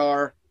movies that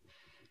are,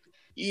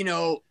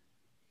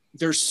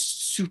 they're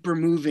super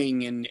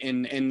moving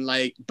and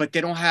like, but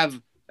they don't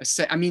have a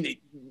set. I mean,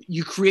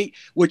 you create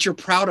what you're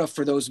proud of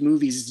for those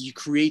movies is you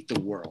create the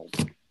world.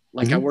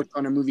 Like I worked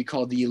on a movie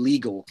called The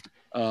Illegal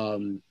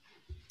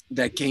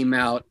that came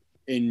out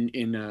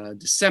in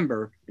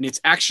December, and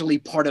it's actually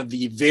part of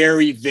the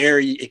very,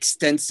 very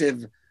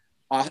extensive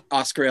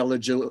Oscar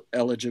eligible.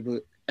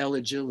 Oh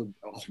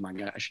my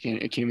gosh, I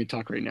can't even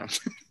talk right now.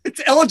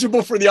 It's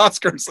eligible for the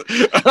Oscars.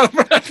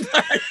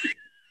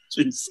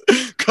 Jeez,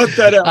 cut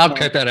that out. I'll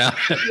cut that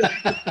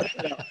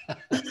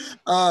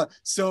out.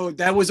 So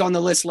that was on the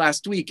list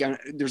last week.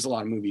 There's a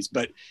lot of movies,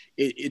 but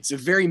it's a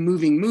very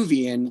moving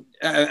movie and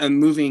a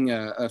moving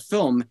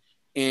film.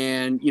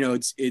 And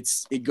it's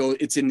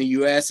in the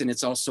U.S. and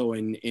it's also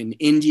in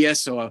India.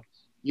 So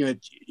you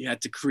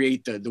had to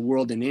create the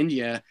world in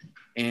India,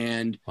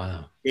 and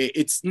wow,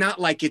 it's not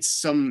like it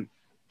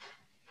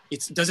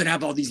doesn't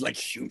have all these like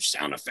huge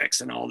sound effects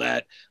and all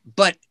that,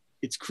 but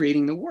it's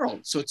creating the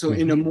world. So it's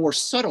in a more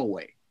subtle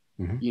way,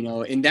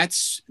 and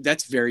that's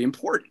very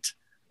important.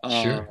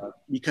 Sure.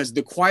 Because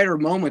the quieter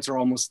moments are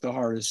almost the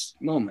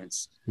hardest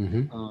moments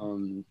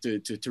to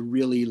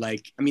really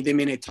like. I mean, they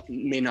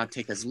may not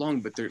take as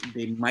long, but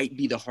they might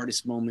be the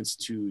hardest moments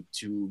to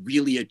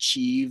really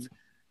achieve,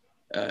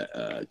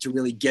 to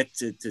really get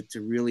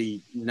to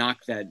really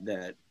knock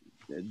the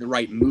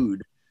right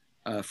mood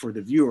for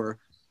the viewer.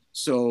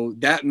 So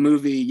that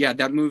movie,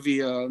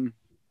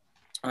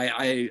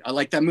 I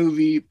like that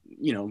movie,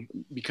 you know,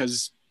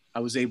 because I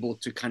was able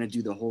to kind of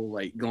do the whole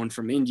like going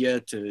from India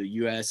to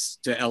US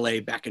to LA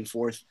back and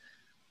forth.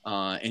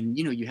 And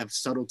you know, you have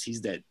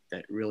subtleties that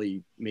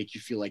really make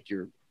you feel like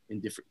you're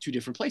in two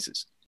different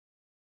places.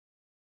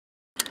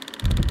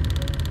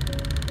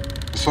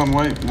 Son,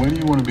 why do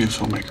you want to be a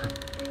filmmaker?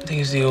 I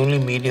think it's the only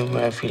medium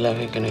where I feel like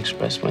I can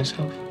express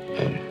myself.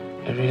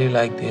 I really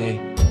like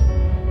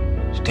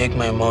to take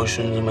my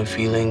emotions and my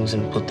feelings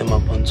and put them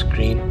up on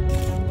screen.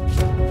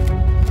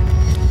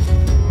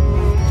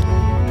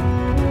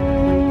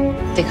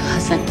 देखो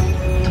हसन,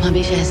 तुम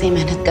हमेशा ऐसे ही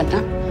मेहनत करना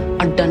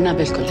और डरना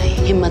बिल्कुल नहीं,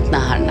 हिम्मत ना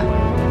हारना.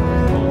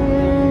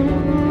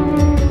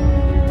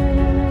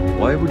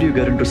 Why would you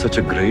get into such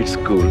a great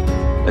school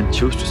and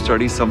choose to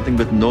study something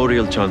with no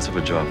real chance of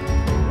a job?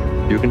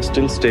 You can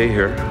still stay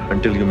here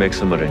until you make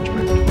some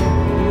arrangement.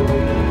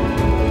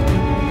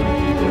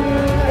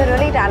 You're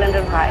really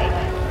talented, right?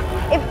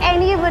 If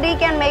anybody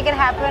can make it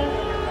happen,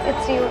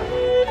 it's you.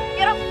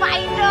 You're a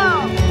fighter.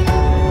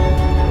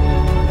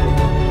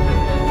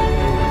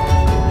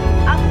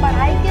 आप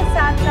पढ़ाई के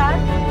साथ-साथ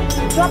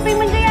job भी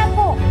मिल गई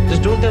आपको.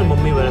 Just don't tell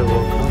mommy where I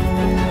work. Huh?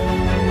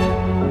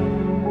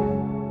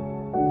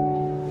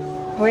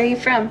 Where are you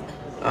from?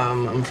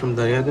 I'm from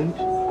Daryaganj.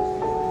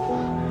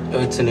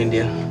 It's in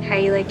India. How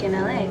you like in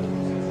LA?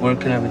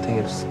 Work and everything,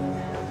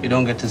 you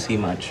don't get to see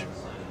much.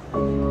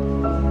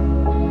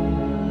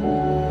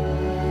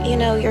 You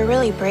know, you're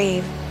really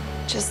brave.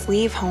 Just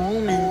leave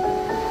home, and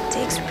it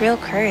takes real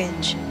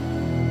courage.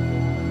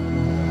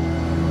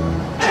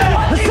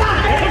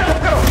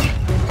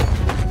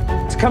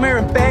 To come here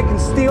and beg and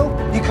steal?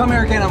 You come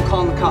here again, I'm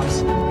calling the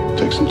cops.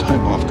 Take some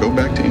time off. Go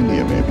back to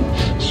India, maybe.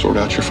 Sort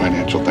out your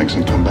financial things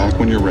and come back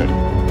when you're ready.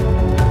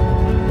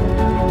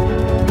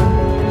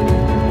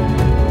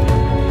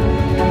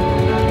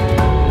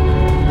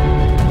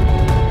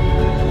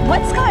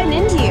 What's gotten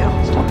into you?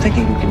 Stop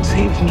thinking you can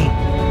save me.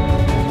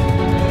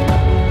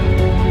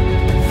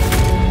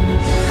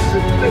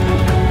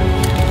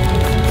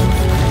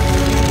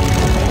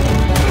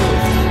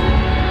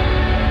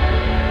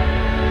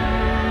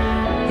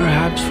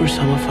 Perhaps for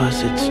some of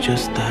us, it's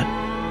just that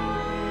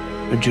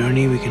a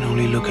journey we can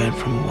only look at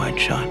from a wide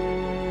shot.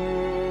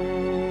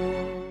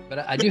 But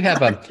I do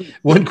have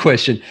one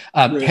question.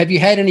 Have you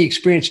had any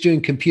experience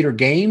doing computer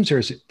games, or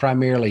is it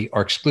primarily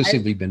or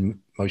exclusively been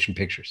motion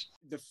pictures?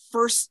 The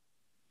first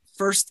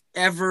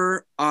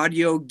ever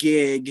audio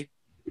gig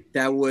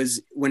that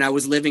was when I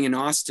was living in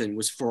Austin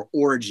was for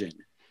Origin.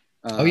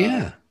 Oh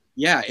yeah.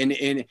 Yeah.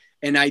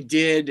 And I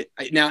did,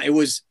 now it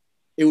was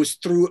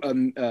through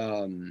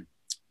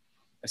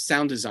a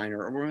sound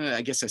designer, or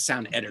I guess a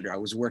sound editor I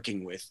was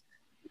working with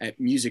at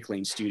Music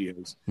Lane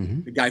Studios,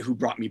 the guy who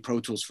brought me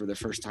Pro Tools for the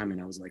first time. And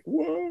I was like,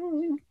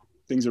 whoa,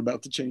 things are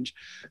about to change.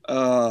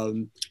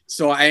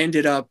 So I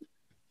ended up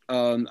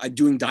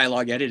doing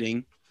dialogue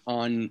editing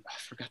on, I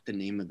forgot the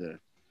name of the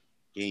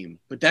game,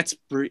 but that's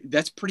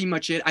pretty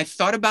much it. I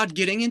thought about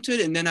getting into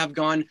it, and then I've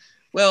gone,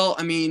 well,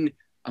 I mean,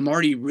 I'm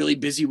already really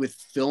busy with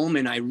film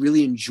and I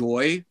really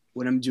enjoy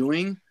what I'm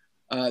doing.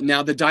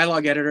 Now the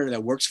dialogue editor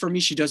that works for me,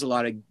 she does a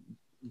lot of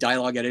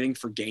dialogue editing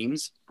for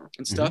games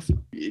and stuff.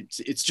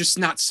 It's just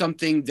not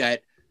something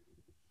that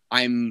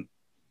I'm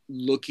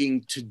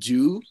looking to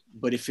do,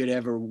 but if it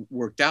ever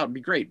worked out, it'd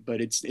be great. But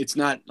it's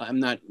not, I'm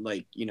not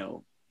like, you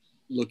know,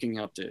 looking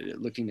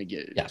to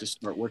get to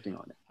start working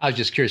on it. I was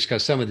just curious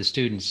because some of the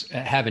students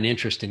have an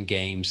interest in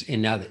games,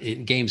 and now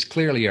games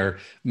clearly are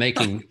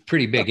making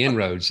pretty big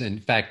inroads. In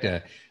fact,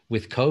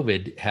 with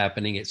COVID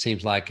happening, it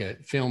seems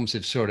like films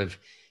have sort of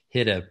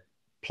hit a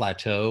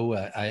plateau.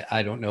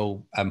 I don't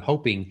know. I'm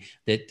hoping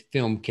that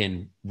film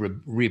can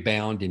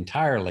rebound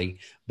entirely,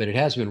 but it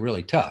has been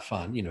really tough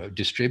on, you know,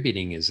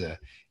 distributing is a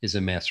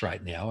mess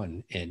right now.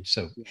 And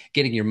so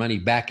getting your money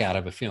back out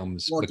of a film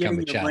has become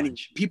a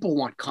challenge. People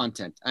want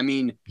content. I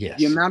mean, yes.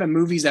 The amount of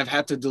movies I've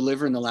had to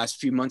deliver in the last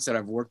few months that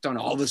I've worked on,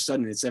 all of a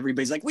sudden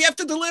everybody's like, we have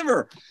to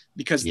deliver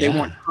because they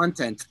want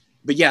content.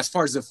 But yeah, as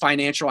far as the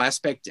financial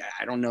aspect,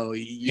 I don't know.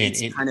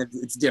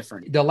 It's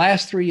different. The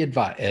last three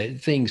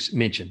things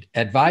mentioned: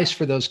 advice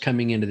for those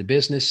coming into the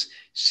business,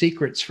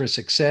 secrets for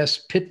success,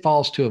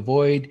 pitfalls to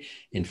avoid,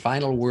 and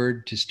final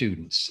word to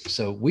students.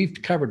 So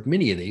we've covered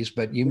many of these,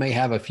 but you may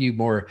have a few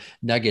more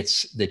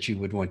nuggets that you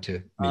would want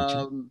to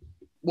mention.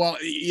 Well,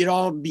 it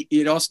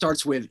all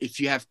starts with,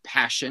 if you have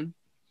passion,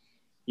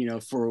 you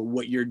know, for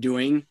what you're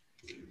doing,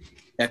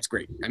 that's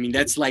great. I mean,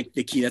 that's like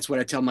the key. That's what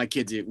I tell my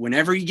kids.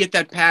 Whenever you get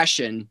that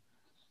passion,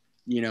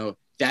 you know,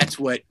 that's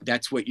what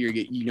you're,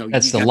 you know,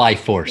 that's the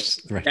life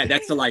force, right? Yeah,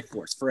 that's the life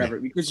force forever,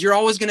 because you're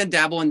always going to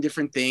dabble in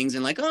different things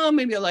and like, oh,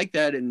 maybe I like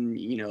that. And,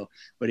 you know,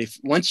 but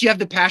once you have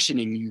the passion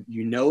and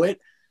you know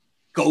it,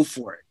 go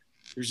for it.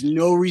 There's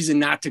no reason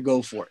not to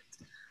go for it.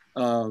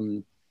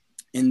 And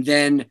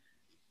then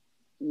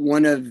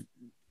one of,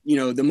 you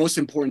know, the most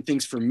important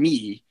things for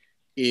me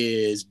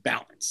is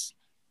balance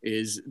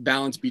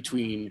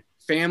between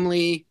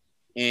family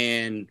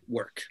and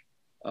work.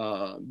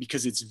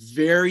 Because it's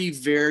very,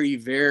 very,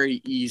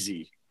 very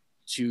easy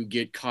to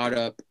get caught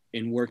up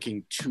in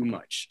working too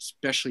much,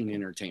 especially in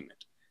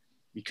entertainment.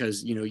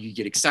 because, you know, you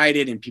get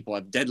excited and people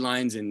have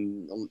deadlines,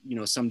 and, you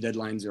know, some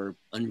deadlines are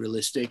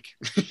unrealistic.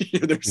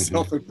 They're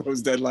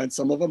self-imposed deadlines.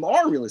 Some of them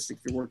are realistic.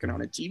 If you're working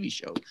on a TV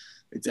show,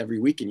 it's every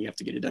week and you have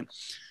to get it done.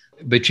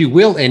 But you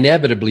will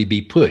inevitably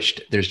be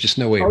pushed. There's just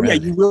no way around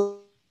it. You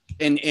will.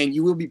 And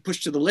you will be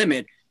pushed to the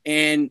limit,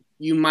 and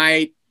you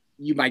might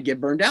get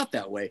burned out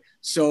that way.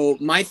 So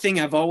my thing,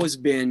 I've always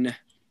been,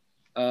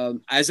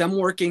 as I'm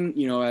working,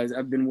 you know, as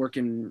I've been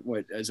working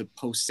as a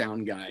post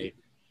sound guy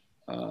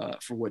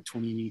for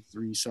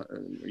 23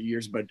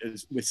 years, but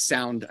with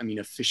sound, I mean,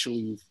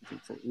 officially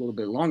for a little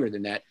bit longer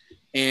than that.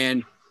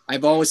 And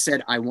I've always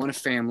said, I want a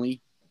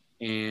family,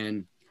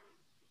 and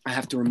I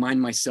have to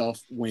remind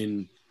myself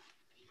when,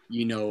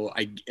 you know,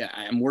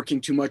 I'm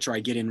working too much, or I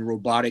get in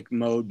robotic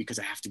mode because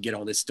I have to get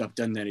all this stuff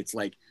done, that it's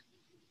like,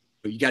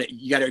 you got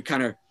to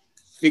kind of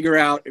figure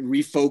out and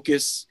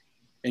refocus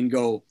and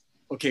go,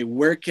 okay,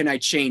 where can I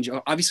change?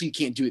 Obviously you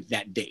can't do it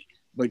that day,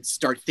 but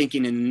start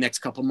thinking in the next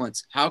couple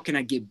months, how can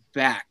I get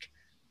back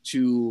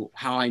to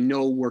how I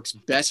know works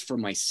best for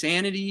my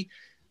sanity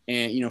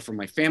and, you know, for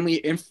my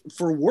family and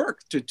for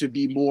work, to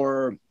be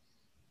more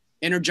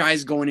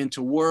energized going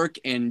into work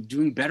and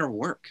doing better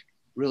work,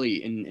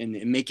 really, and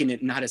making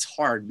it not as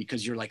hard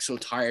because you're like so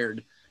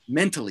tired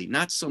mentally.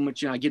 Not so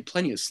much, you know, I get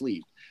plenty of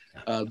sleep,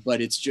 but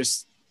it's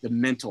just the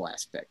mental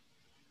aspect,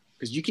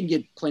 because you can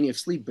get plenty of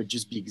sleep but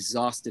just be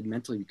exhausted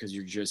mentally because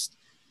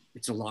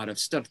it's a lot of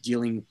stuff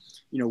dealing,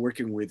 you know,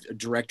 working with a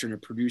director and a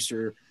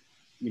producer,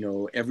 you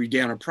know, every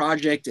day on a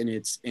project, and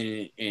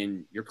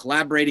and you're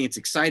collaborating. It's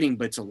exciting,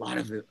 but it's a lot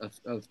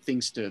of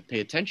things to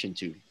pay attention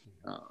to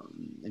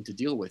and to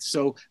deal with.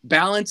 So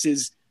balance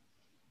is,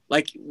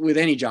 like with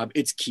any job,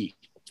 it's key.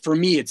 For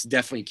me, it's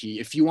definitely key.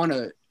 If you want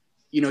to,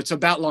 you know, it's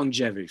about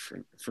longevity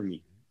for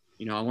me.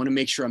 You know, I want to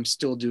make sure I'm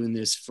still doing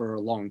this for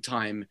a long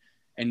time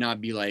and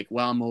not be like,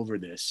 well, I'm over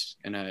this.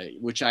 And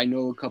which I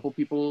know a couple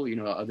people, you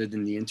know, other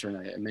than the intern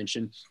I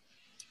mentioned,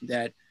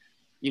 that,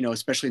 you know,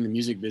 especially in the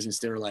music business,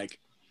 they're like,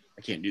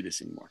 I can't do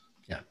this anymore.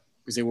 Yeah.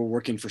 Because they were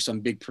working for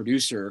some big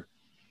producer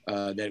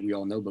that we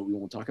all know, but we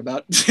won't talk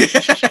about,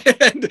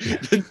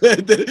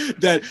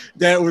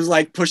 that was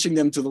like pushing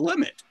them to the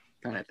limit.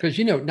 Because,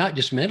 you know, not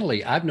just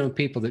mentally, I've known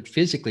people that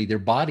physically their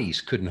bodies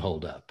couldn't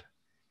hold up.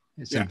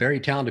 It's some very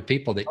talented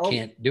people that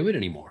can't do it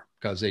anymore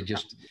because they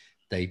just,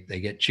 they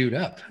get chewed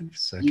up.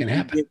 So it can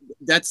happen.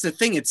 That's the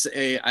thing. It's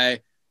I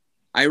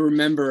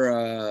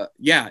remember,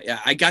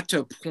 I got to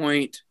a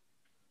point,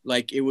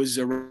 like it was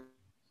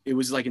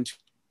like in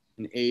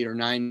 2008 or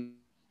 2009.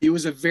 It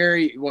was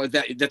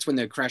that's when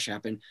the crash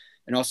happened.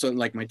 And also,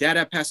 like, my dad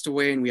had passed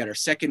away and we had our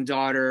second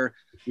daughter.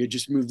 We had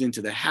just moved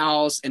into the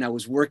house and I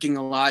was working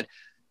a lot.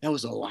 That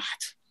was a lot,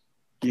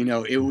 you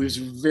know, it was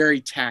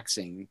very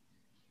taxing.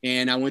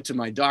 And I went to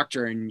my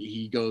doctor and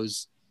he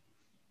goes,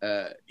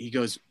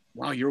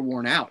 wow, you're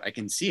worn out. I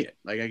can see it.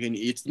 Like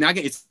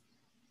it's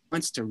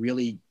wants to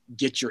really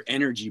get your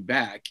energy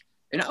back.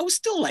 And I was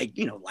still like,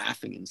 you know,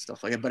 laughing and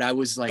stuff like that. But I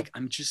was like,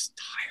 I'm just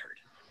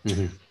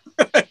tired,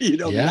 you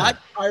know, not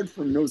tired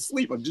from no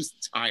sleep. I'm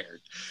just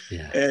tired.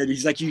 Yeah. And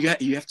he's like, you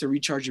have to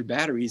recharge your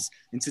batteries.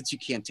 And since you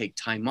can't take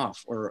time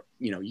off, or,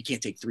 you know, you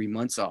can't take 3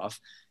 months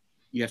off,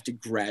 you have to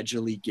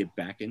gradually get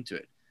back into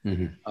it.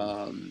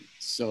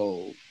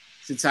 So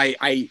since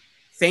I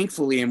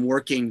thankfully am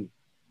working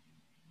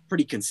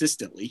pretty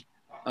consistently,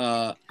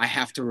 I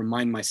have to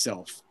remind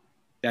myself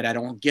that I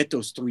don't get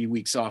those 3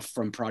 weeks off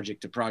from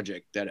project to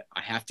project, that I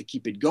have to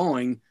keep it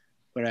going,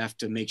 but I have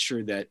to make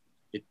sure that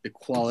the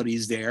quality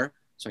is there.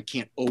 So I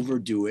can't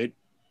overdo it.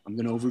 I'm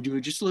going to overdo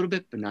it just a little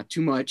bit, but not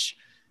too much.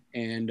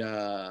 And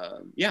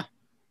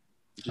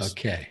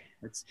okay.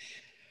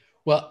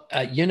 Well,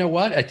 you know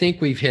what? I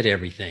think we've hit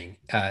everything.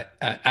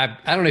 I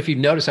don't know if you've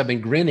noticed, I've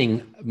been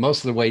grinning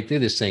most of the way through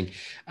this thing.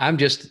 I'm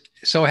just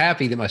so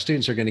happy that my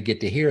students are going to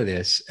get to hear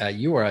this.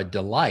 You are a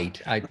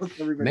delight.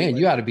 Man,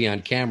 you ought to be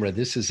on camera.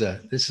 This is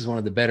one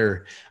of the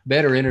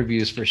better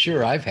interviews for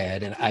sure I've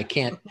had, and I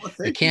can't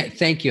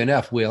thank you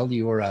enough, Will.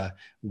 You were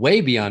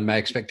way beyond my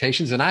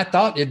expectations, and I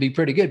thought it'd be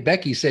pretty good.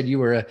 Becky said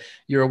you're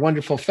a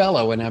wonderful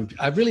fellow, and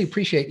I really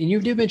appreciate. And you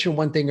did mention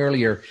one thing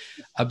earlier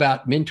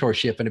about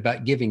mentorship and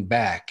about giving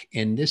back,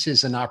 and this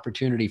is an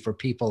opportunity for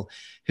people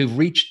who've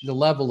reached the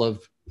level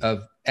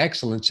of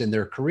excellence in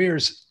their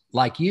careers,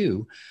 like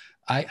you.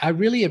 I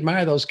really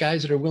admire those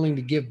guys that are willing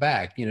to give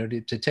back, you know,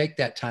 to take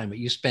that time.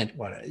 You spent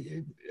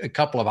a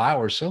couple of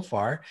hours so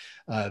far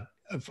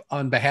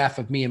on behalf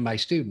of me and my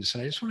students.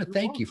 And I just want to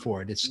thank you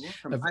for it. It's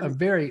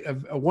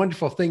a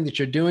wonderful thing that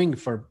you're doing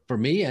for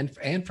me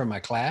and for my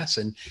class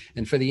and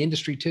for the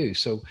industry too.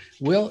 So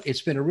Will,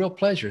 it's been a real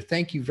pleasure.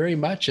 Thank you very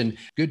much. And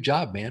good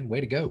job, man. Way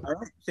to go. All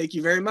right. Thank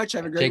you very much.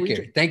 Have a great weekend.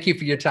 Take care. Thank you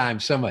for your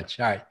time so much.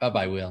 All right.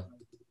 Bye-bye, Will.